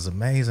 yo, this is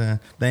amazing.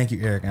 Thank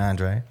you, Eric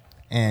Andre.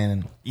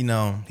 And you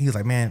know, he was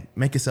like, man,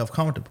 make yourself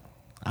comfortable.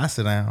 I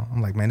sit down.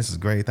 I'm like, man, this is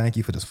great. Thank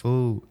you for this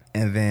food.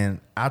 And then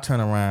I turn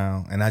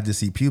around and I just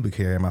see pubic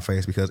hair in my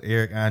face because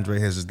Eric Andre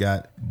has just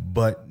got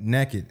butt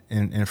naked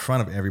in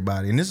front of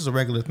everybody. And this is a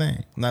regular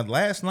thing. Now,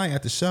 last night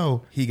at the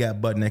show, he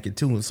got butt naked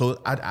too. So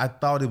I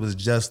thought it was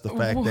just the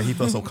fact that he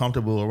felt so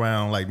comfortable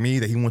around like me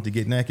that he wanted to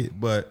get naked.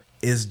 But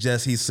it's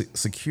just he's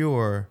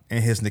secure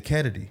in his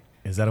nakedity.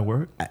 Is that a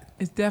word?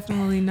 It's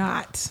definitely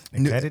not.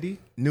 Nakedity?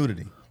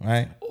 Nudity,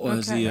 right? Or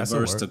is he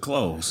averse to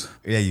clothes?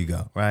 There you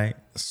go, right?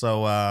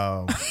 So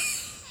I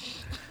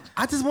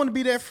just want to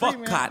be that free, Fuck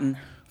man. cotton.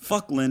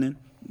 Fuck linen.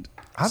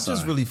 I'm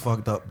just really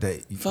fucked up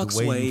that Fuck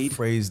the way you suede.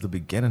 phrased the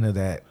beginning of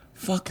that.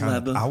 Fuck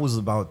leather. I was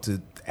about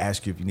to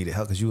ask you if you needed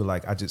help because you were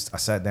like, I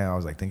sat down, I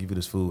was like, thank you for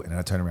this food, and then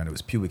I turned around, it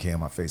was pubic hair on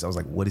my face. I was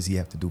like, what does he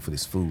have to do for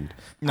this food?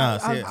 Nah,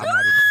 see, I'm not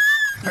even.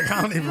 Like,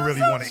 I don't even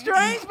really want to eat.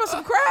 Strange, but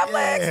some crab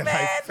legs, man.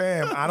 Like,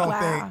 fam, I don't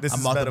think this I'm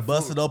is about better to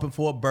bust food. it open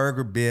for a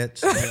burger,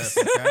 bitch. Yes,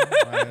 okay?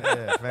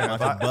 Yeah, fam, I'm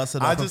about to bust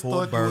it I open just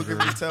for a thought you were burger.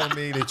 going to tell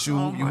me that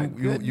you you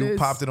goodness.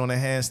 popped it on a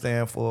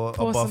handstand for a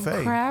For some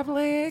buffet. crab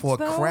legs, For a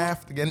though?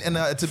 craft. And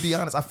to be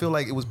honest, I feel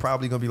like it was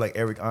probably going to be like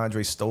Eric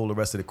Andre stole the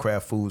rest of the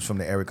craft foods from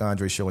the Eric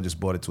Andre show and just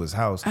brought it to his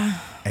house.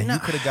 And you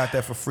could have got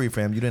that for free,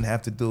 fam. You didn't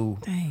have to do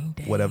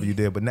whatever you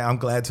did. But now I'm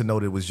glad to know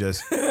that it was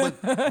just...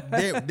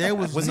 There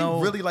was he no...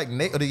 really like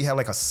naked? Or did he have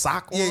like a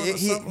sock on?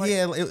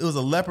 Yeah, it was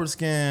a leopard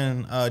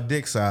skin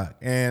dick sock,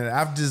 and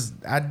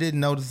I didn't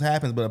know this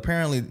happens, but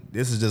apparently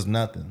this is just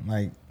nothing.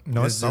 Like,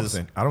 No, it's just-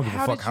 something. I don't give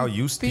a fuck how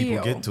used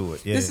people get to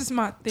it. Yeah. This is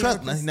my Trust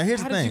therapist. me. Now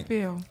here's How the did thing.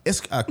 you feel?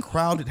 It's a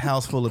crowded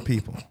house full of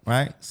people,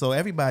 right? So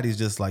everybody's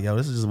just like, yo,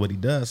 this is just what he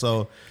does.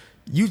 So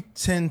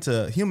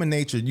human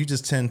nature, you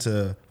just tend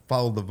to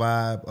follow the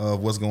vibe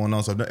of what's going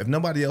on. So if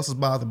nobody else is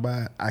bothered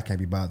by it, I can't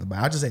be bothered by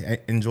it. I just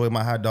enjoy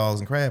my hot dogs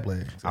and crab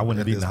legs. I wouldn't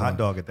have eaten the hot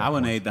dog at that I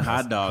wouldn't point. have ate the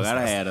hot dog. I'd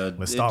have had a. It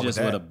Let's just start would with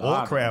have that. Or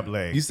bothered crab me.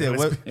 leg. You said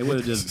what? It would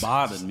have just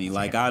bothered me.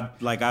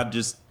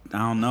 I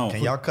don't know.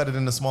 Can y'all cut it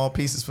into small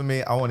pieces for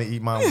me? I want to eat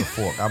mine with a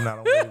fork. I'm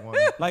not really want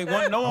to. Like no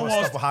one wanna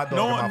wants. stuff a hot dog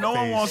No in my one. No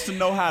one face. wants to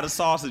know how the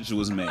sausage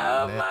was made.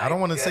 I don't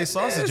want to say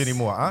sausage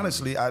anymore.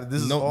 Honestly,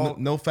 this is all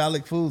No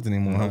phallic foods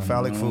anymore. no huh?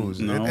 phallic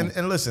foods. no.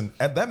 And listen,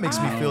 that makes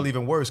me feel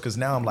even worse because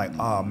now I'm like,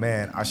 oh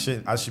man, I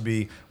should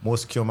be more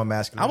secure in my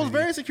masculinity. I was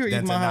very secure than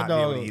eating to my not hot be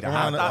able dog to eat a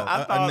around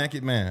hot dog. a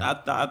naked man.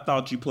 I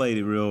thought you played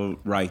it real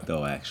right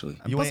though. Actually,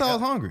 Plus, I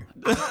was hungry.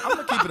 I'm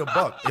gonna keep it a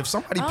buck. If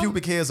somebody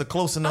pubic hairs are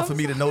close enough for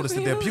me to notice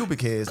that they're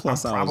pubic hairs,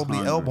 Plus, I'm I was probably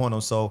hungry. elbowing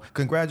them. So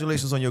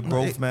congratulations on your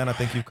growth, man. I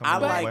think you've come a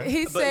long But way.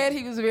 he said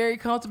he was very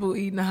comfortable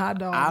eating a hot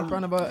dog in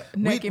front of a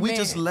naked we man.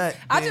 just let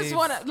I just Dave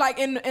want to, like,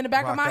 in the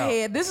back of rock my out.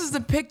 head, this is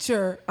the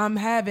picture I'm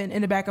having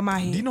in the back of my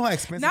head. Do you know how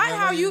expensive Not that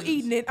how you is?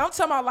 eating it. I'm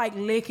talking about, like,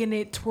 licking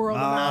it, twirling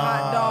the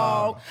hot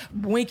dog,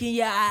 winking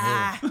your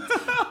eye,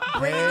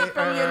 bringing it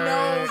from your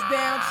nose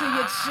down to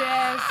your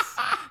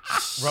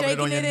chest, Rubbing it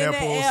on shaking your it in the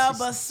nipples. air,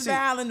 but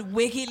smiling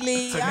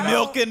wickedly. I don't-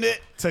 milking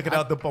it. Took it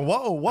out the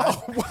whoa,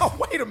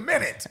 wait a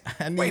minute.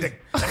 Wait a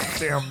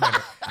goddamn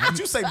minute. Did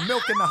you say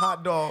milk in the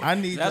hot dog? I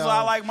need. That's why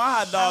I like my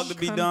hot dog to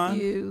be done.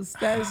 Confused.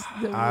 That's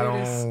the I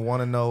weirdest. don't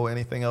want to know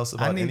anything else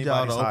about I need y'all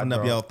anybody's to open hot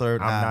up dog. y'all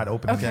third I'm eye. not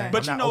opening Okay. that.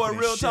 But I'm you not know what?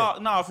 opening Real shit.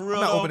 talk. No, for real.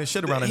 I'm not though, opening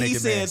shit around a he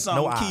naked said man.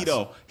 something No key eyes.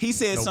 though. He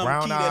said No something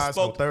brown key that eyes,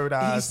 no spoke. third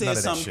eyes, He said none of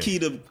that something shit. key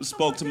that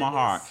spoke to my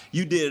heart.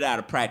 You did it out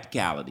of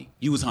practicality.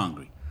 You was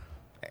hungry.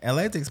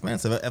 LA's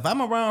expensive. If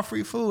I'm around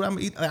free food, I'm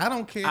eat. I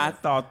don't care. I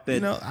thought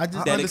that I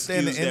just that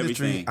understand the excused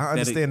industry. everything. I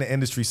understand the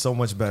industry so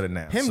much better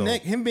now.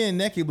 Him being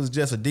naked was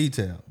just a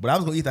detail, but I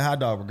was gonna eat the hot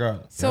dog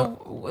regardless.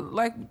 So,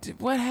 like,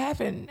 what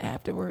happened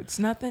afterwards?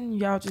 Nothing.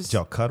 Y'all just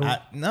y'all cuddle?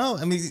 No,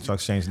 I mean, y'all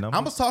exchange numbers.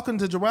 I was talking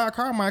to Gerard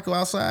Carmichael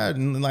outside,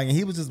 and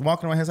he was just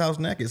walking around his house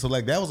naked. So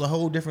like that was a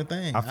whole different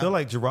thing. I feel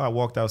like Gerard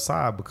walked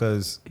outside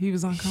because he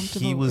was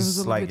uncomfortable. He was, it was a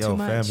little like, bit yo, too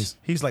much. families.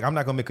 He's like, I'm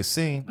not gonna make a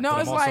scene. No, but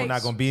it's I'm also like-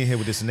 not gonna be in here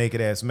with this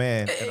naked ass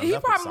man. He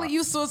probably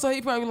used to it, so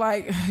he probably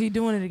like, he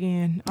doing it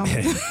again.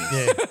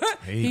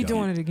 He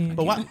doing it again.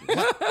 But why?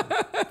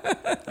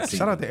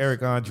 Shout out to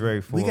Eric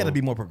Andre for. We got to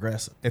be more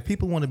progressive. If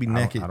people want to be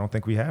naked, I don't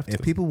think we have to.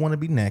 If people want to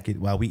be naked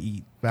while we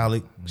eat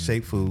phallic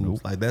shaped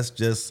foods, like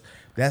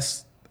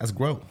that's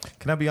growth.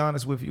 Can I be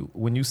honest with you?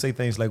 When you say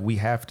things like we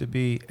have to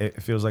be,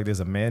 it feels like there's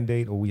a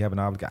mandate or we have an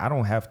obligation. I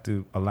don't have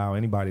to allow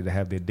anybody to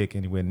have their dick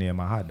anywhere near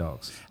my hot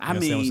dogs. You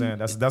understand what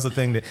I'm saying? That's the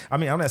thing that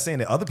I'm not saying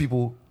that other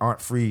people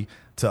aren't free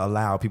to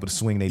allow people to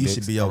swing their You dicks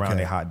should be around okay.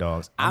 their hot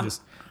dogs.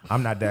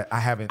 I'm not that. I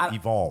haven't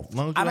evolved. As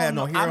long as you don't have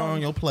no hair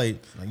on your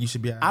plate, like, you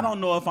should be. I don't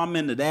know if I'm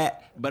into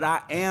that, but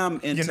I am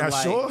into. You're not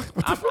like, sure?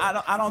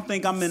 I don't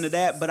think I'm into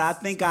that, but I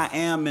think I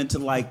am into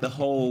like the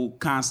whole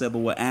concept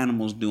of what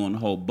animals do and the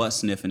whole butt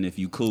sniffing if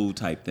you cool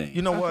type thing.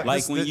 You know what?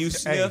 Like when you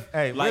sniff,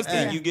 like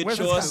then you get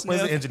your sniff.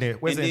 Where's the engineer?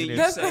 Where's the and engineer?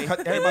 then you say,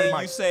 Everybody,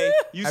 and then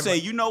you say,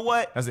 you know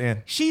what? That's the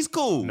end. She's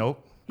cool.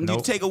 Nope. You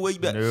Nope. take away.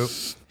 Nope.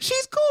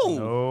 She's cool.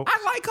 Nope.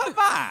 I like her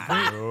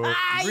vibe.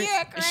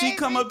 Nope. She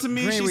come up to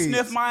me, she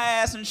sniff my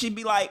ass, and she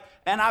be like,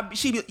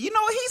 she be, you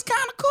know, he's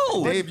kind of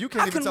cool. Dave, you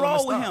can't I even can tell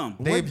roll him with to him.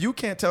 stop. Dave, you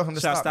can't tell him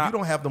to Should I stop. stop? You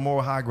don't have the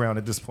moral high ground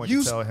at this point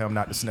to tell him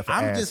not to sniff an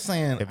I'm ass. just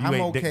saying, if you I'm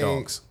ain't dick okay.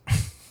 dogs.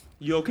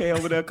 You okay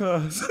over there,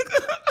 cuz?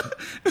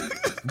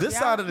 This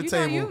side of the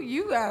table,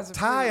 you guys are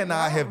Ty and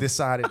I have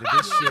decided that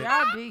this shit.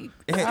 Y'all deep.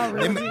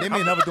 They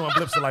may never doing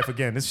Blips of Life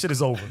again. This shit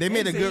is over. They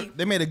made a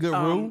good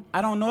rule.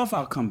 I don't know if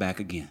I'll come back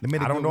again.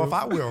 I don't know if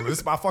I will. This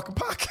is my fucking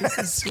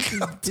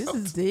podcast. This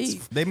is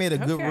deep. They made a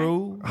good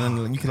rule,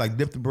 and you can like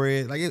dip the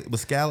bread like it with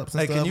scallops and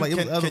Hey, stuff. can you, like, it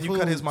was other can you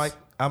cut his foods. mic?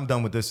 I'm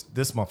done with this.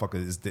 This motherfucker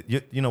is.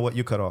 You know what?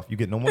 You cut off. You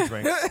get no more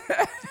drinks.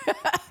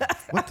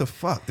 What the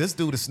fuck? This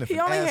dude is sniffing He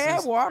only asses.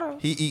 had water.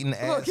 He eating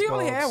ass. Look, he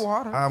only had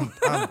water.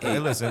 Hey,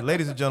 listen,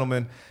 ladies and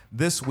gentlemen,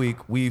 this week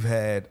we've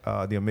had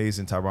the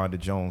amazing Tyronda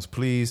Jones.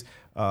 Please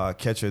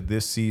catch her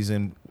this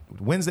season.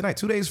 Wednesday night,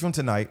 2 days from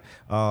tonight,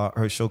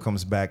 her show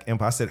comes back.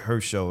 Empire, I said her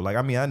show. Like,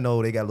 I mean, I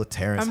know they got little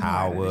Terrence I'm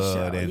part of the show.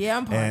 Howard Yeah,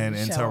 I'm part of the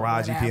and show,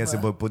 Taraji P. Henson,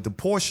 whatever. but the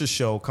Portia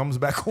show comes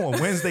back on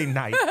Wednesday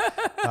night.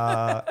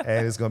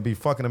 And it's going to be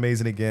fucking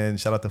amazing again.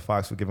 Shout out to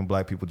Fox for giving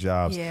black people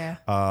jobs.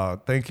 Yeah.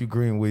 Thank you,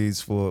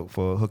 Greenweeds, for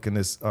hooking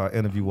this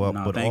interview up.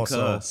 No, but thank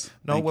also, us.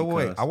 no, Thank you,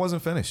 wait. cuz. I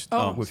wasn't finished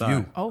with sorry.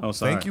 you. Oh,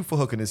 sorry. Thank you for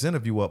hooking this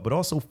interview up, but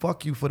also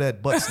fuck you for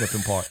that butt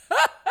sniffing part.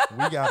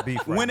 We got beef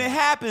right When now. it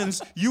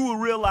happens, you will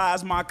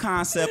realize my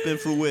concept in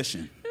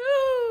fruition.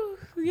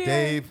 Yeah,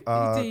 Dave,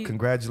 indeed.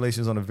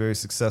 congratulations on a very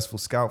successful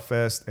Scout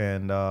Fest,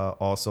 and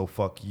also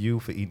fuck you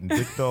for eating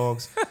dick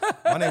dogs.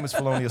 My name is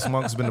Felonious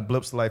Monk. It's been the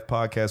Blips of Life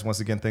podcast. Once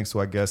again, thanks to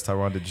our guest,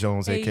 Tyronda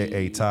Jones,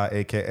 a.k.a. Ty,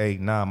 a.k.a.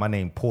 my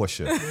name,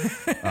 Portia.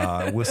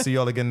 We'll see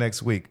y'all again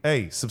next week.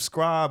 Hey,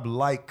 subscribe,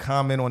 like,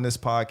 comment on this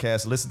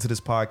podcast. Listen to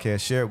this podcast.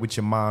 Share it with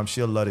your mom.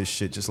 She'll love this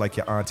shit, just like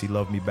your auntie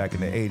loved me back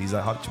in the 80s.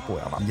 I hugged your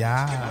boy.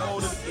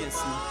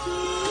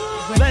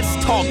 Let's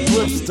talk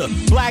Blipster,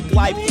 black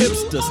life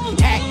hipsters,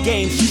 act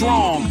game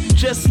strong,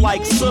 just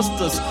like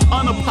sisters,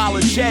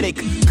 unapologetic,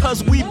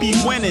 cause we be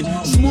winning.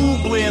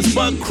 Smooth blends,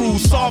 butt crew,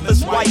 soft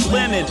as white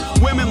linen.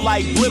 Women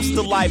like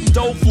Blipster life,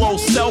 dope flow,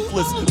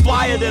 selfless,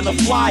 flyer than a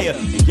flyer.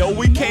 Yo,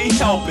 we can't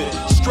help it.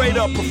 Straight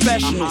up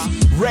professionals,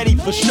 ready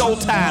for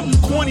showtime.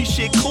 Corny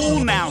shit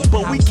cool now,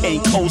 but we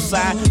can't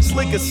co-sign.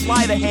 Slick as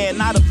sleight of hand,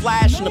 not a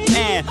flash in the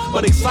pan,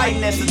 but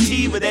exciting as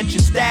sativa that you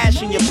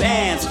stash in your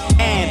pants.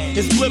 And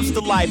it's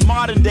Blipster life,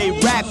 modern day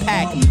rap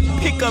pack.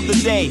 Pick of the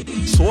day,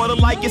 sorta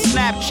like your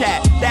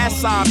Snapchat.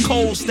 That's our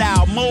cold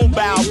style,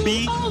 mobile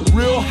beat.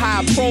 Real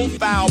high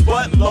profile,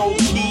 but low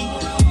key.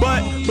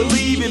 But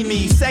believe in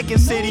me, Second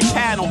City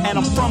panel, and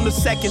I'm from the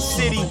Second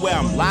City where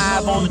I'm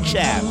live on the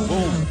chat.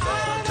 Boom.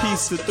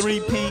 Peace to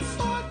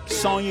 3P,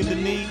 Sonya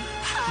Denise,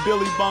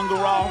 Billy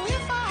Bungaroff,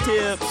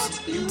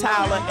 Tibbs,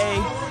 Tyler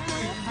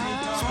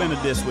A. Spin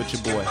a disc with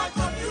your boy.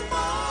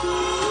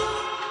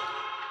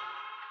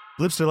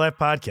 Blipster Life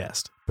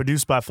Podcast,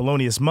 produced by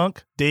Felonious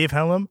Monk, Dave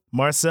Hellam,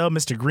 Marcel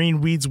Mr.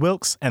 Greenweeds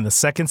Wilkes, and the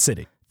Second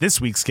City. This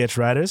week's sketch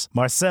writers,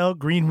 Marcel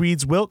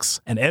Greenweeds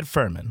Wilkes and Ed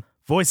Furman.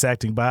 Voice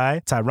acting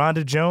by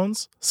Tyronda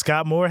Jones,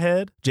 Scott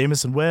Moorhead,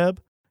 Jameson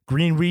Webb,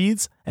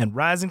 Greenweeds, and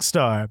rising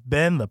star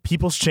Ben the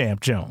People's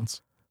Champ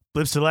Jones.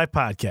 Blipster Life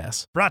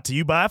Podcast, brought to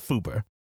you by Fuber.